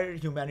entire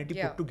humanity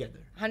Yeah. put together.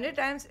 100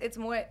 times it's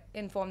more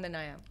informed than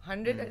I am.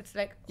 100, it's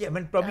like. Yeah, I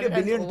mean, probably a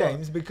 100 billion over.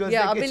 times because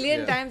Yeah, like, a it's- billion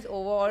Yeah. times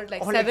over, or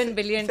like Or like 7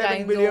 billion 7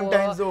 times billion over.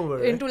 times over,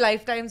 right? Into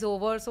lifetimes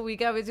over. So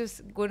we're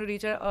just going to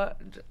reach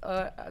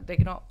like,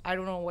 you know, I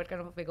don't know what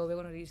kind of a figure we're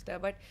going to reach there,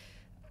 but.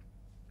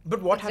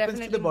 But what It's happens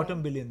to the definitely bottom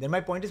more. billion? Then my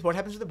point is, what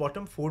happens to the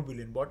bottom 4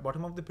 billion?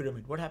 Bottom of the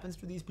pyramid? What happens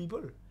to these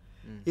people?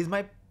 Is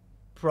my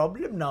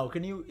problem now.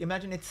 Can you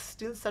imagine? It's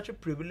still such a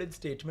privileged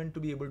statement to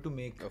be able to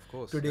make Of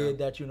course, today yeah.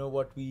 that, you know,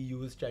 what we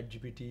use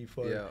ChatGPT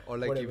for. Yeah, or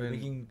like whatever, even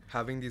making,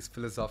 having these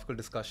philosophical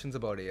discussions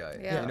about AI.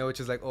 Yeah. You know, which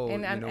is like, oh,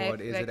 In you an know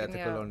what, is it reckon,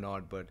 ethical yeah. or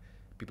not? But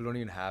people don't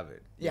even have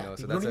it. Yeah, you know?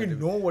 So people that's don't a even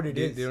diff- know what it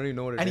they, is. They don't even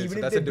know what it And is. even So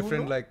if that's a they do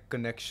different know- like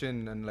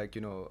connection and like,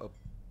 you know, a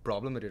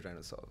problem that you're trying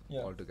to solve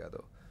Yeah.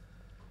 altogether.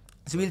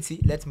 so we'll see.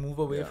 Let's move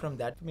away Yeah. from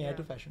that. May I Yeah.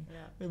 to fashion?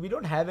 Yeah. I mean, we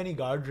don't have any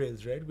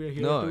guardrails, right? We're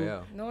here No, to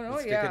yeah. No,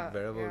 Let's take yeah, it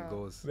wherever yeah. it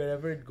goes.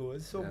 wherever it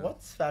goes. So Yeah.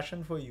 what's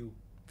fashion for you?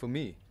 For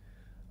me,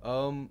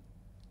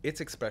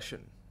 it's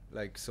expression.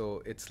 Like,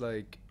 so it's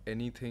like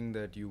anything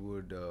that you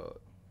would,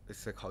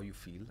 it's like how you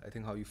feel. I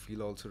think how you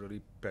feel also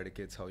really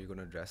predicates how you're going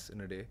to dress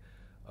in a day,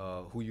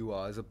 who you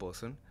are as a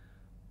person.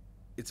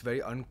 It's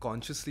very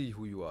unconsciously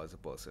who you are as a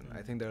person.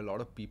 I think there are a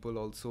lot of people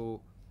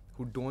also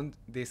who don't,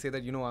 they say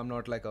that, you know, I'm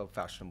not like a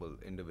fashionable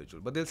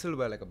individual, but they'll still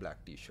wear like a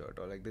black t-shirt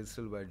or like they'll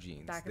still wear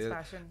jeans. That is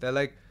fashion. They're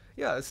like,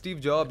 yeah,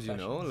 Steve Jobs, you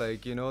Fashion. know,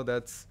 like, you know,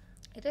 that's,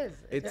 It is.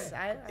 it's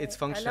I it's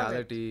love it.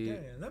 functionality. Yeah,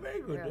 no,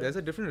 very good. Yeah. There's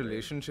a different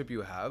relationship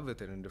you have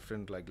with it in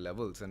different like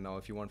levels, and now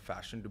if you want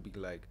fashion to be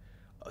like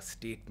a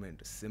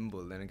statement, a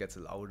symbol, then it gets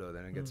louder,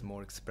 then it gets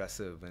more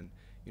expressive, and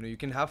you know, you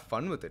can have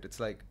fun with it. It's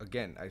like,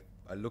 again,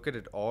 I look at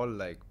it all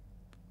like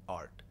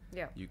art.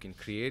 Yeah. You can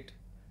create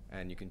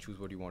and you can choose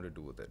what you want to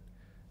do with it.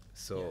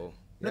 So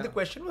No, the yeah.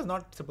 question was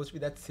not supposed to be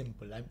that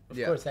simple. Of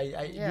Yeah. course, you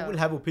Yeah. will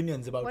have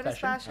opinions about What is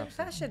fashion.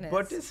 fashion? Fashion is.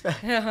 What is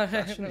fashion? Yeah,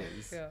 Fashion no,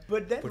 is. yeah.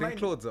 But then Putting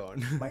clothes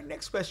on. my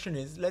next question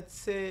is, let's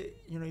say,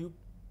 you know,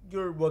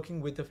 you're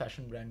working with a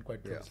fashion brand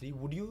quite Yeah. closely.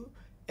 Would you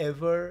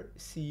ever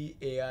see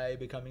AI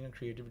becoming a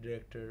creative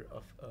director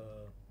of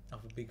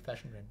a big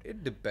fashion brand?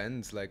 It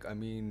depends. Like, I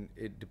mean,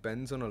 it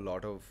depends on a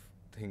lot of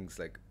things.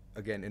 Like,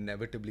 again,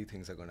 inevitably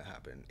things are going to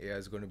happen. AI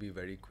is going to be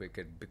very quick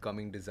at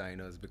becoming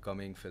designers,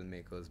 becoming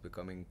filmmakers,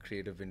 becoming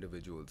creative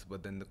individuals.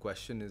 But then the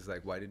question is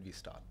like, why did we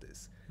start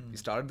this? We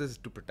started this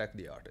to protect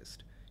the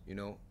artist, you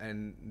know,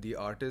 and the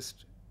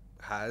artist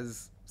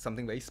has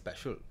something very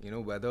special, you know,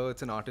 whether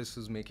it's an artist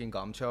who's making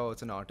gamcha or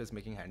it's an artist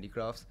making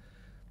handicrafts,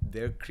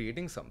 they're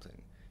creating something,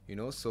 you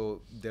know,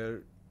 so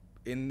they're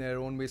in their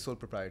own way sole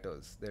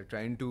proprietors. They're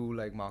trying to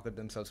like market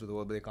themselves to the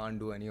world, but they can't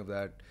do any of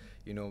that,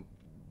 you know,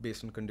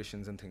 based on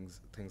conditions and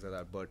things like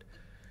that. But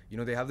you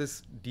know, they have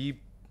this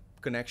deep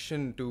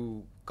connection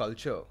to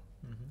culture,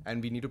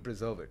 and we need to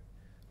preserve it.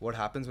 What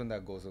happens when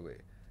that goes away?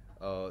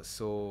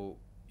 So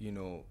you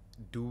know,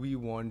 do we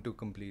want to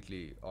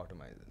completely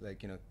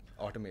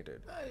automate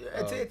it?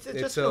 It's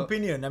just an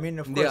opinion. I mean,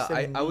 of course.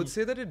 Yeah, mean, I would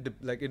say that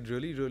it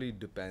really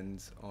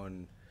depends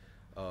on,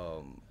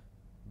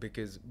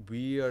 because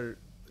we are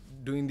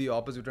doing the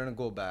opposite. We're trying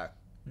to go back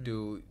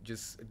to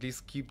just at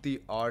least keep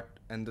the art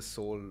and the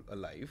soul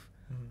alive,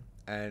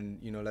 and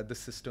you know, let the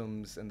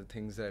systems and the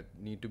things that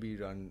need to be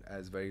run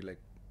as very like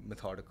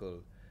methodical,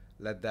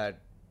 let that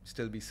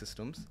still be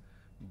systems.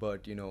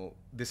 But you know,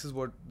 this is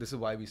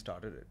why we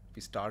started it.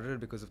 We started it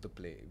because of the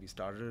play. We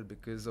started it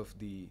because of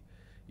the,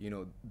 you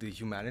know, the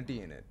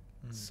humanity in it.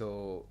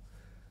 So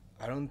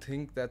I don't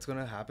think that's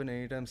gonna happen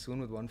anytime soon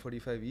with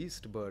 145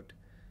 East, but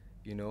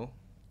you know,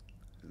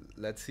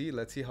 let's see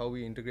how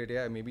we integrate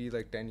AI. Maybe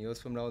like 10 years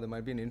from now, there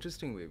might be an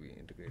interesting way we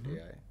integrate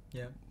AI.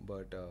 Yeah.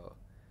 But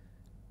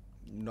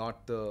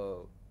not the,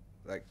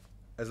 like,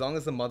 as long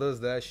as the mother's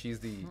there, she's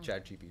the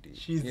chat GPT.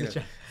 She's you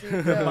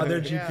the know. mother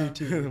Yeah.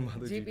 GPT.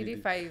 Mother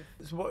GPT-5.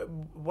 So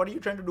what are you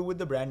trying to do with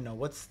the brand now?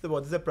 What's the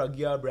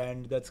Pragya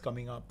brand that's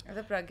coming up?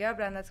 The Pragya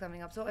brand that's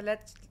coming up. So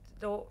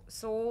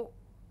so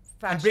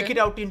fashion. And break it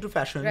out into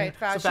fashion. Right,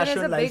 So fashion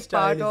is a big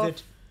lifestyle, part is of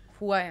it?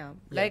 who I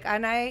am. Yeah. Like,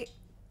 and I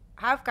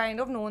have kind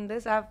of known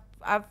this.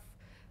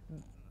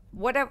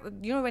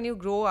 When you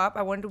grow up,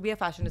 I want to be a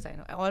fashion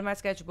designer. All my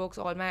sketchbooks,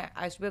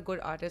 I used to be a good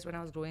artist when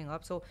I was growing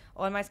up. So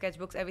all my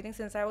sketchbooks, everything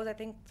since I was, I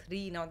think,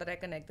 3, now that I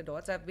connect the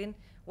dots,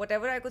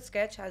 whatever I could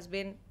sketch has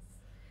been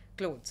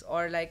clothes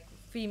or like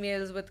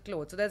females with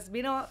clothes. So there's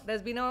been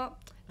a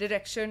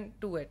direction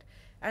to it.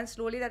 And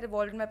slowly that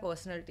evolved in my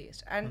personal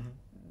taste. And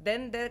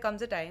then there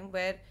comes a time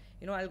where,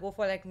 you know, I'll go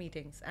for like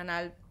meetings and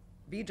I'll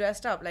be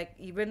dressed up, like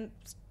even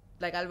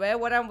like I'll wear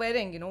what I'm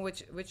wearing, you know,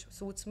 which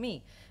suits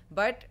me.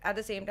 But at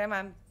the same time,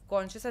 I'm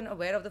conscious and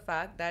aware of the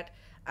fact that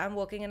I'm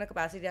working in a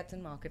capacity that's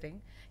in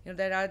marketing. You know,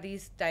 there are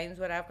these times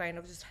where I've kind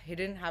of just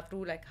have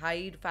to like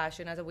hide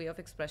fashion as a way of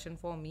expression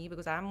for me,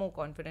 because I'm more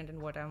confident in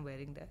what I'm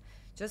wearing there,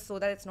 just so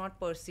that it's not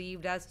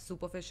perceived as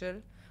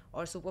superficial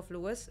or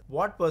superfluous.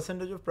 What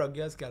percentage of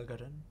Pragya is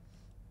Calcutta?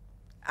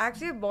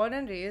 Actually, born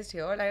and raised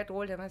here. Like I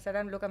told him, I said,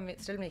 I'm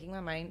still making my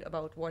mind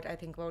about what I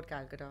think about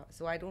Calcutta.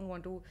 So I don't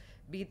want to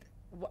be.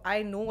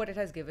 I know what it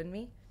has given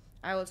me,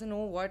 I also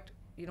know what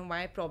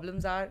my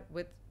problems are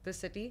with the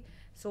city.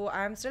 So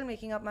I'm still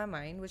making up my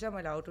mind, which I'm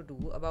allowed to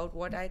do, about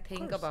what I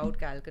think about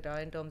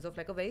Calcutta in terms of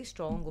like a very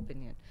strong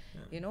opinion.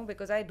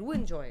 Because I do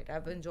enjoy it.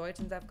 I've enjoyed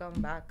since I've come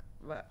back.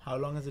 How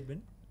long has it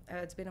been?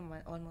 It's been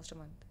almost a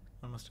month.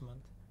 Almost a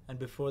month. And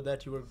before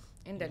that, you were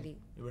in Delhi.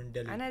 You were in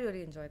Delhi. And I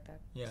really enjoyed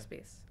that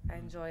space. I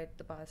enjoyed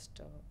the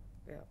past.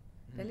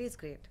 Delhi is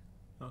great.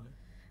 Okay.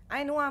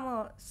 I know I'm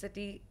a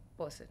city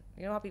person.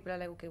 You know how people are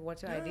like, okay,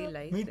 what's your ideal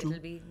life? Me too.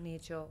 It'll be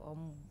nature or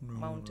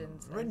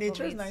mountains. Right, And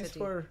nature for is me, it's nice city.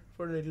 for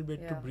a little bit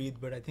to Yeah. breathe,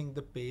 but I think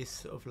the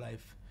pace of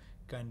life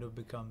kind of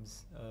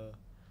becomes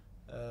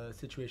a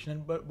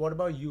situation. But what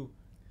about you?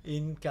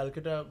 In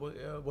Calcutta,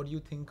 what do you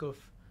think of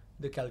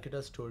the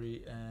Calcutta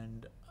story?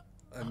 And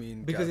I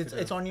mean, because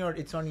Calcutta- it's on your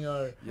it's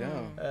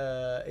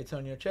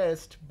on your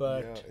chest,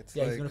 but it's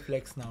he's like- gonna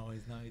flex now.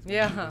 He's gonna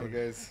Yeah. Hey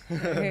guys.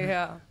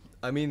 Yeah.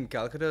 I mean,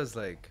 Calcutta is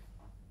like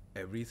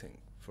everything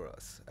for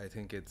us. I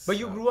think it's. But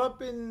you grew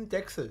up in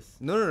Texas.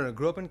 No.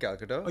 Grew up in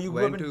Calcutta. Oh, you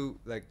grew went up in- to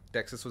like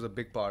Texas was a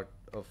big part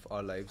of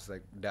our lives.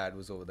 Like dad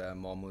was over there,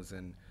 mom was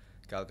in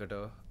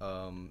Calcutta.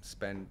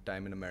 Spent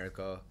time in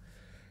America.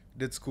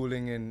 Did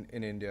schooling in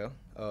India.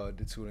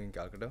 Did schooling in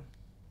Calcutta.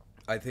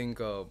 I think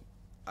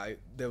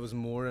there was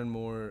more and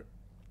more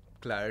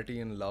clarity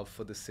and love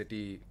for the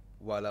city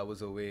while I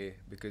was away,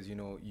 because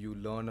you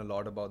learn a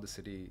lot about the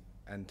city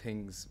and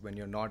things when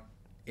you're not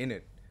in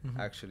it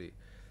actually.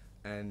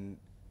 And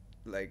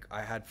like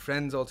I had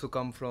friends also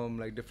come from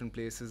like different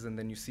places, and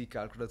then you see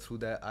Calcutta through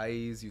their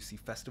eyes, you see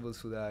festivals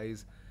through their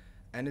eyes,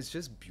 and it's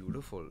just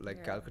beautiful.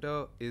 Like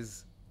Calcutta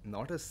is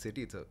not a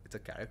city, it's a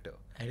character.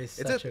 It is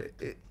It's such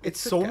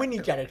it's a so many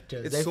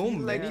character. characters. It's I so feel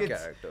like many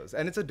it's- characters,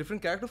 and it's a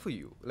different character for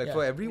you. Like Yeah.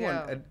 for everyone,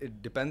 Yeah.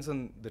 it depends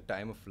on the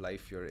time of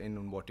life you're in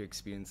and what you're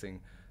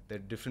experiencing. There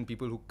are different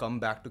people who come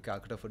back to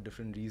Calcutta for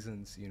different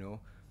reasons,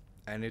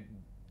 and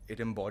it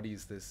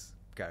embodies this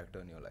character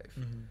in your life.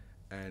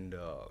 And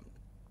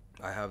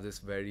I have this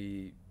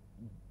very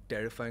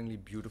terrifyingly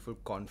beautiful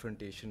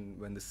confrontation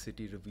when the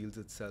city reveals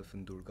itself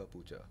in Durga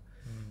Puja.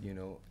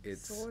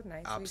 It's So nicely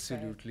said.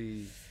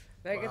 absolutely.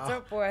 Like it's Wow.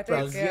 a poetic.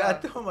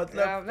 Pragya to matlab,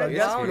 yeah, like,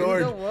 Pragya wow,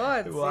 floored. the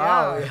words.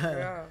 Wow, Yeah.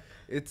 yeah.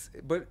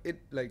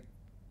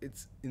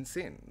 It's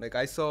insane. Like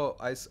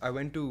I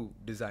went to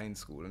design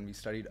school and we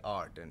studied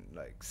art and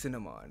like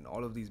cinema and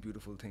all of these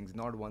beautiful things.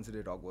 Not once did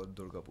I talk about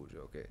Durga Puja,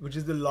 okay? Which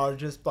is the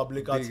largest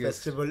public arts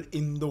Biggest- festival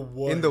in the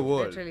world. In the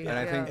world. Literally, And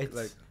I yeah. think It's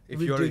like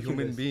if you're a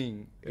human ridiculous.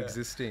 being Yeah.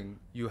 existing,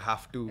 you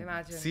have to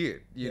Imagine. see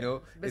it, you Yeah.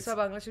 know? It's Biswa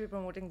Bangla should be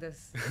promoting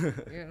this.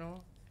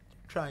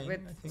 Trying,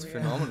 With- I think. it's Yeah.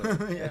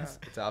 phenomenal. Yeah.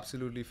 It's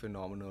absolutely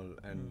phenomenal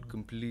and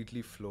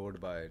completely floored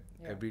by it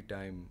Yeah. every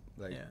time.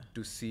 Like Yeah.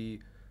 to see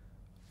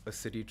a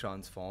city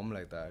transform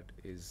like that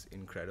is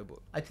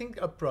incredible. I think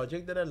a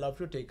project that I love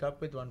to take up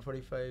with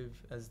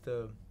 145 as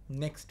the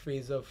next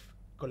phase of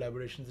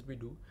collaborations that we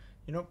do.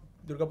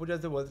 Durga Puja is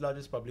the world's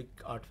largest public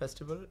art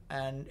festival,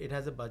 and it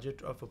has a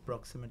budget of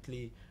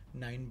approximately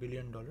 $9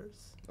 billion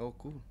Oh,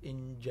 cool.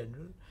 in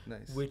general.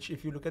 Nice. Which,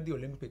 if you look at the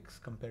Olympics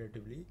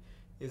comparatively,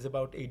 is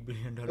about $8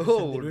 billion.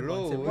 Oh, and they do it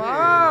once no every way. 4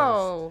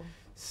 Wow. years.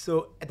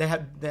 So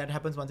that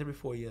happens once every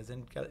 4 years,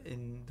 and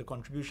in the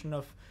contribution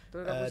of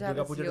Durga Puja Durga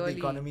happens Puja to the yearly.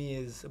 economy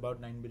is about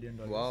 $9 billion.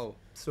 Wow.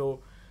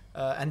 So,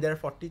 and there are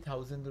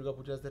 40,000 Durga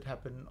Pujas that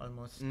happen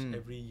almost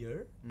every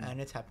year, and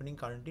it's happening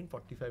currently in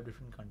 45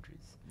 different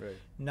countries. Right.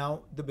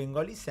 Now, the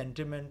Bengali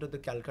sentiment or the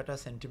Calcutta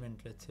sentiment,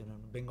 let's say,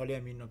 Bengali, I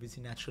mean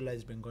obviously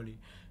naturalized Bengali,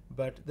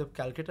 but the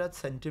Calcutta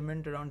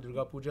sentiment around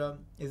Durga Puja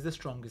is the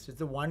strongest. It's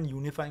the one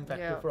unifying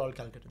factor Yeah. for all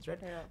Calcuttans, right?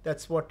 Yeah.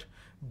 That's what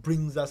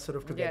brings us sort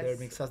of together, Yes.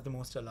 makes us the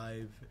most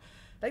alive.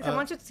 Like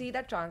someone should see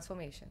that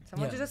transformation.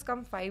 Someone Yeah. should just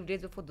come 5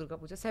 days before Durga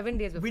Puja, 7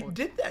 days before. We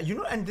did that,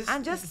 and this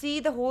And just see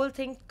the whole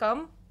thing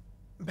come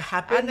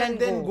happen and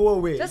then go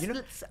away. Just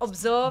let's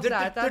observe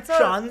that. The That's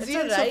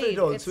transience a of it ride.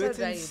 also. It's It's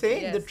a ride,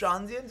 insane. The yes.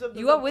 transience of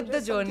You Durga are with Puja the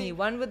is journey, something-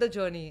 one with the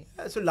journey.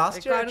 So last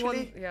Like, year can't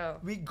actually, one- yeah.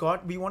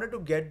 we wanted to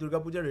get Durga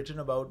Puja written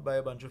about by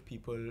a bunch of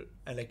people,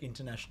 like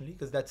internationally,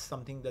 because that's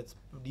something that's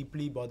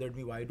deeply bothered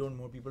me. Why don't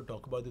more people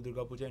talk about the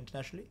Durga Puja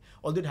internationally?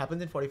 Although it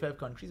happens in 45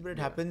 countries, but it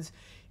happens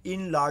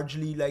in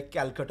largely like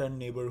Calcutta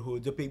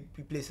neighborhoods, or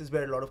places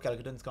where a lot of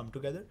Calcuttans come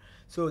together.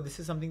 So this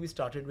is something we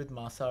started with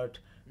Mass Art,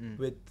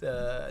 with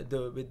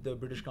the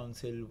British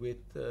Council, with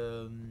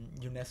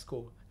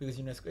UNESCO, because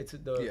UNESCO it's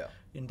the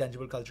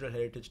intangible cultural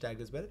heritage tag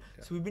as well.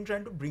 Yeah. So we've been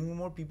trying to bring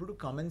more people to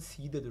come and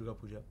see the Durga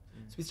Puja.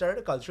 So we started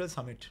a cultural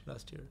summit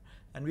last year,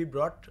 and we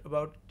brought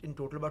in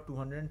total about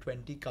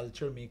 220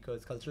 cultural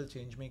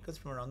change makers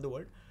from around the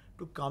world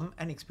to come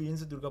and experience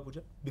the Durga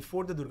Puja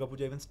before the Durga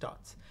Puja even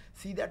starts.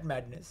 See that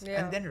madness,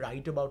 Yeah. and then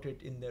write about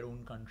it in their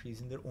own countries,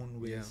 in their own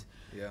ways.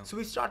 Yeah. So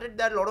we started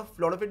that. A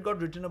lot of it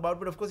got written about,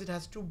 but of course it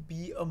has to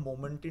be a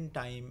moment in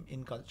time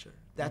in culture.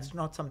 That's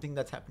not something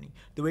that's happening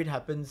the way it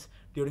happens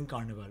during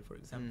Carnival, for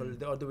example,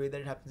 or the way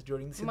that it happens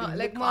during the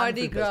Like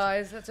Mardi Gras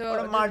is such or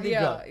a a Mardi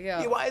Gras.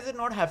 Yeah. Why is it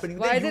not happening?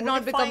 Why The did it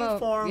not become unifying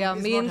form a is not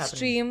happening.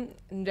 mainstream,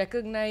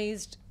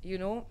 recognized,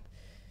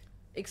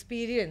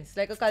 experience,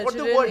 like a For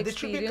cultural the world, this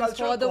should be a experience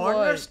cultural for the world.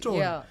 cornerstone.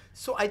 Yeah,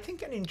 So I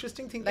think an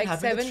interesting thing Like can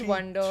happen with 7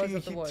 wonders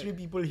of the world. three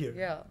people here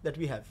Yeah. that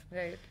we have.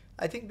 right.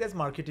 I think there's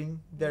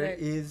marketing, there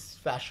is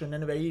Right. fashion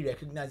and a very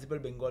recognizable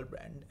Bengal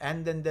brand,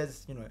 and then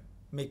there's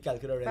make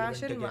Calcutta relevant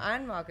Fashion again.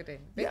 and marketing.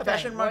 Big Yeah, time.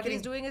 fashion What marketing.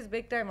 he's doing is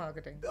big time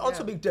marketing. Also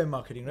Yeah. big time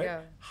marketing, right?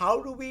 Yeah.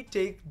 How do we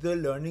take the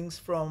learnings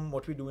from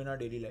what we do in our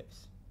daily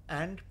lives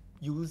and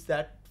use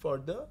that for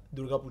the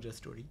Durga Puja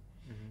story?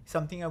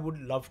 Something I would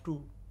love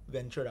to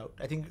venture out.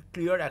 I think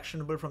clear,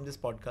 actionable from this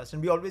podcast,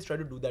 and we always try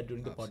to do that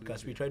during the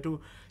podcast. We try to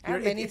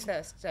And many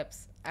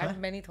steps and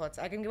many thoughts.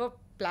 I can give a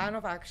plan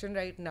of action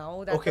right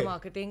now that Okay. the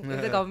marketing,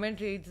 if the government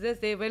reads this,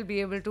 they will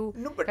be able to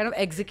kind of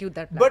execute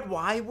that plan. But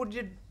why would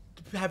it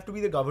have to be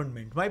the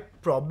government? My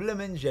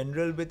problem in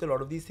general with a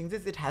lot of these things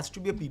is it has to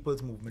be a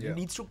people's movement. Yeah. It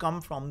needs to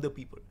come from the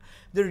people.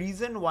 The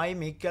reason why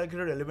Make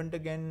Calcutta relevant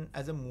again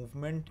as a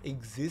movement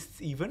exists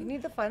you even,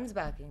 need the funds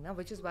backing now,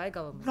 which is why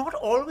government. not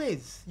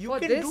always. You For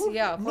can this, do,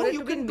 yeah. no, For it you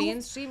to be can do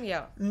mainstream,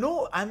 yeah.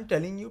 No, I'm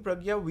telling you,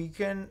 Pragya, we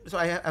can. So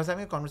I was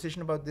having a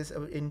conversation about this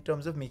in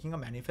terms of making a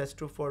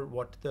manifesto for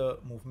what the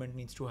movement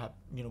needs to have,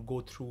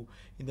 go through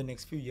in the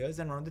next few years.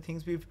 And one of the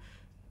things we've,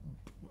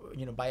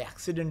 by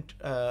accident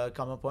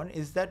come upon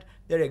is that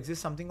there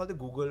exists something called the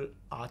Google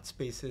Art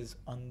Spaces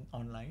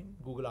online,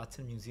 Google Arts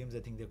and Museums, I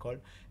think they're called,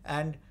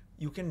 and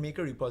you can make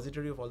a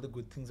repository of all the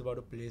good things about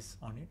a place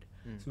on it.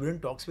 So we're in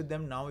talks with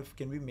them now.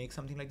 Can we make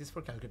something like this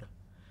for Calcutta,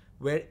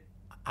 where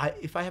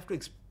if I have to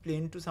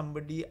explain to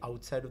somebody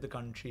outside of the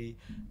country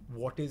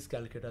what is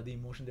Calcutta, the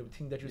emotion, the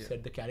thing that you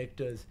said, the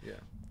characters,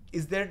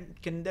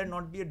 can there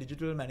not be a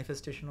digital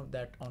manifestation of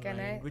that online? Can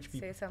I which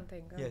people say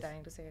something? I'm Yes.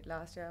 dying to say it.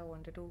 Last year,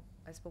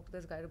 I spoke to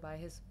this guy to buy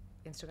his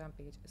Instagram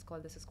page. It's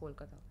called This Is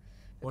Kolkata.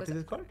 What is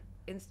it called?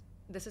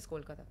 This is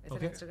Kolkata. It's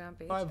Okay. an Instagram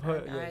page. Oh, I've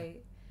heard, and yeah.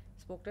 I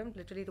spoke to him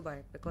literally to buy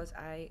it because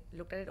I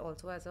looked at it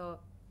also as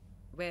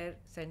where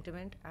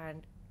sentiment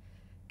and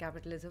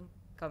capitalism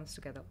comes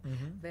together.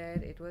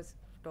 Where it was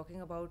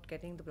talking about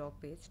getting the blog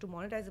page to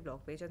monetize the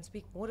blog page and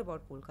speak more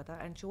about Kolkata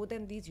and show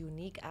them these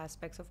unique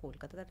aspects of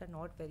Kolkata that are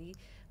not very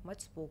much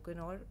spoken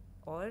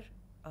or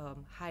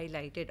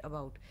highlighted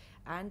about.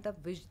 And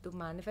the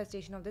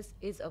manifestation of this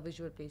is a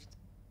visual page.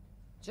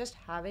 Just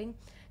having,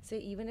 say,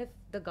 even if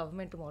the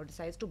government tomorrow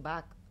decides to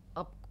back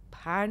a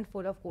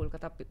handful of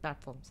Kolkata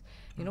platforms,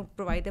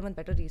 provide them with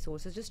better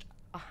resources, just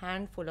a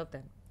handful of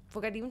them.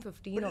 Forget even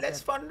 15 But of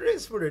let's them.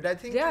 fundraise for it. I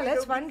think. Yeah,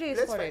 let's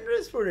fundraise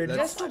for it.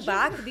 Let's Just to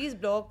back these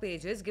blog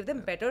pages, give them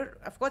better.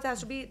 Of course, it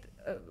has to be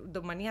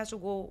the money has to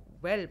go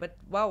well. But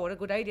wow, what a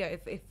good idea!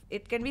 If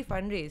it can be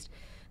fundraised,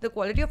 the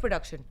quality of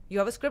production. You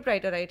have a script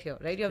writer right here,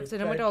 right? You have you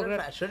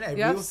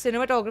have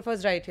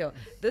cinematographers right here.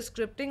 The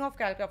scripting of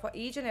Calcutta for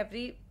each and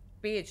every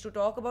page to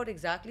talk about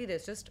exactly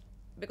this. Just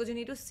because you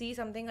need to see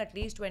something at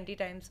least 20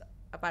 times.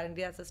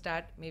 Apparently, that's a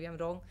stat. Maybe I'm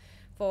wrong.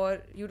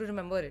 For you to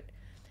remember it.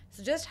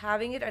 So just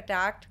having it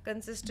attacked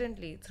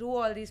consistently through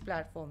all these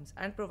platforms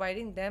and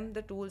providing them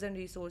the tools and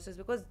resources,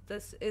 because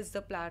this is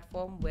the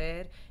platform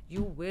where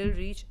you will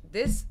reach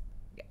this,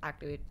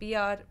 activate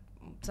PR,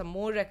 some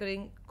more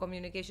recurring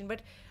communication.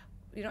 But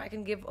I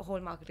can give a whole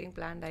marketing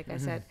plan, like I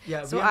said.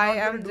 Yeah, so we are I not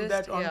am going to do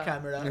that on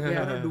camera. We're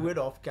going to do it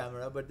off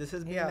camera. But this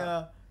has been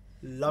a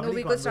lovely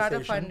we could start a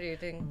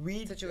conversation.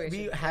 fundraising situation.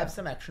 We have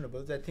some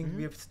actionables. I think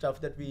we have stuff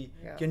that we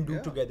can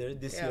do together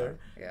this year.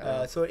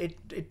 So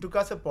it took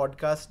us a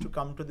podcast to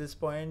come to this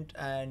point,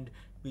 and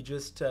we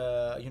just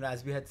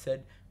as we had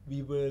said,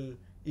 we will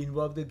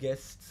involve the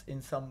guests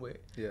in some way.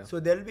 So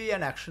there'll be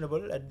an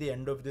actionable at the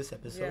end of this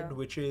episode,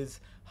 which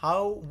is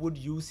how would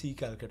you see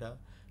Calcutta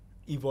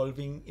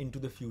evolving into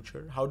the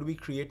future? How do we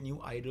create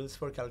new idols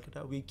for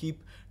Calcutta? We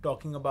keep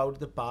talking about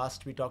the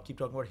past. We keep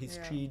talking about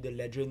history, the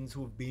legends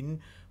who've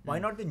been. Why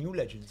not the new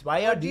legends?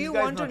 Why are these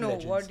guys not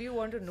legends? What do you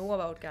want to know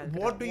about Calcutta?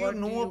 What do you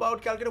know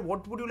about Calcutta?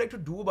 What would you like to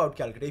do about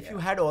Calcutta? If you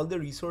had all the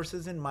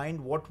resources in mind,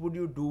 what would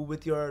you do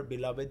with your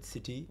beloved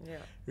city?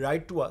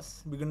 Write to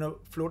us. We're going to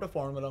float a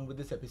form along with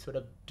this episode.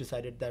 I've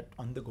decided that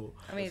on the go.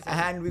 Amazing.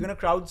 And we're going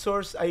to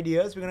crowdsource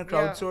ideas. We're going to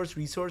crowdsource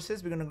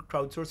resources. We're going to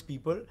crowdsource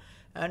people.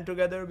 And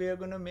together we are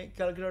going to make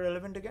Calcutta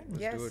relevant again.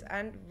 Yes,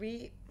 and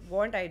we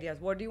want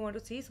ideas. What do you want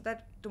to see? So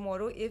that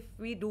tomorrow, if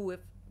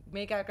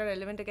Make Calcutta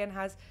Relevant again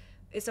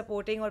is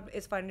supporting or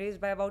is fundraised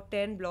by about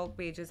 10 blog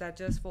pages that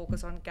just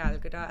focus on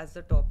Calcutta as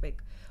the topic.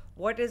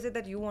 What is it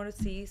that you want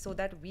to see so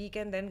that we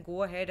can then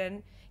go ahead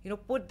and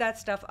put that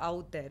stuff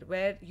out there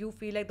where you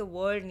feel like the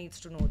world needs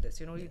to know this.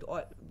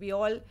 We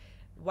all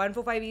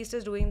 145 East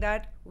is doing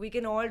that. We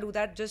can all do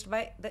that just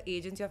by the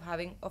agency of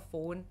having a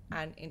phone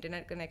and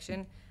internet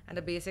connection and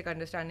a basic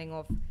understanding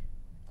of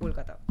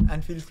Kolkata.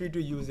 And feel free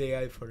to use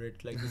AI for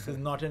it. Like, this is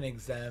not an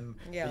exam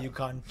where you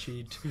can't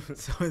cheat.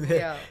 So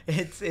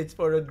it's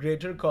for a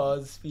greater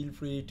cause. Feel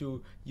free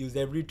to use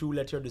every tool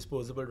at your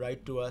disposal.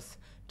 Write to us.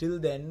 Till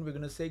then, we're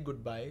gonna say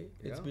goodbye.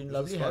 It's been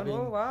lovely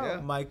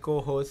having my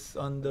co-hosts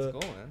on the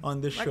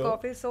show. My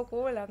coffee is so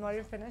cold. I've not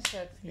even finished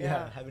it.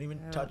 Haven't even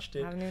touched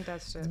it. Haven't even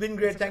touched it. It's been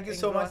great. Thank you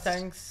so much.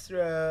 Thanks,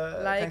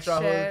 like, thanks Rahul.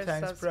 share,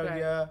 Thanks subscribe.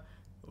 Pragya.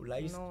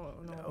 Lies? No.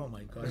 Oh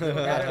my god.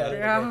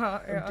 Yeah.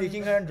 I'm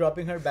taking her and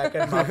dropping her back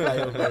at Mount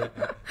Flyover.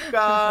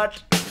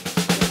 Cut!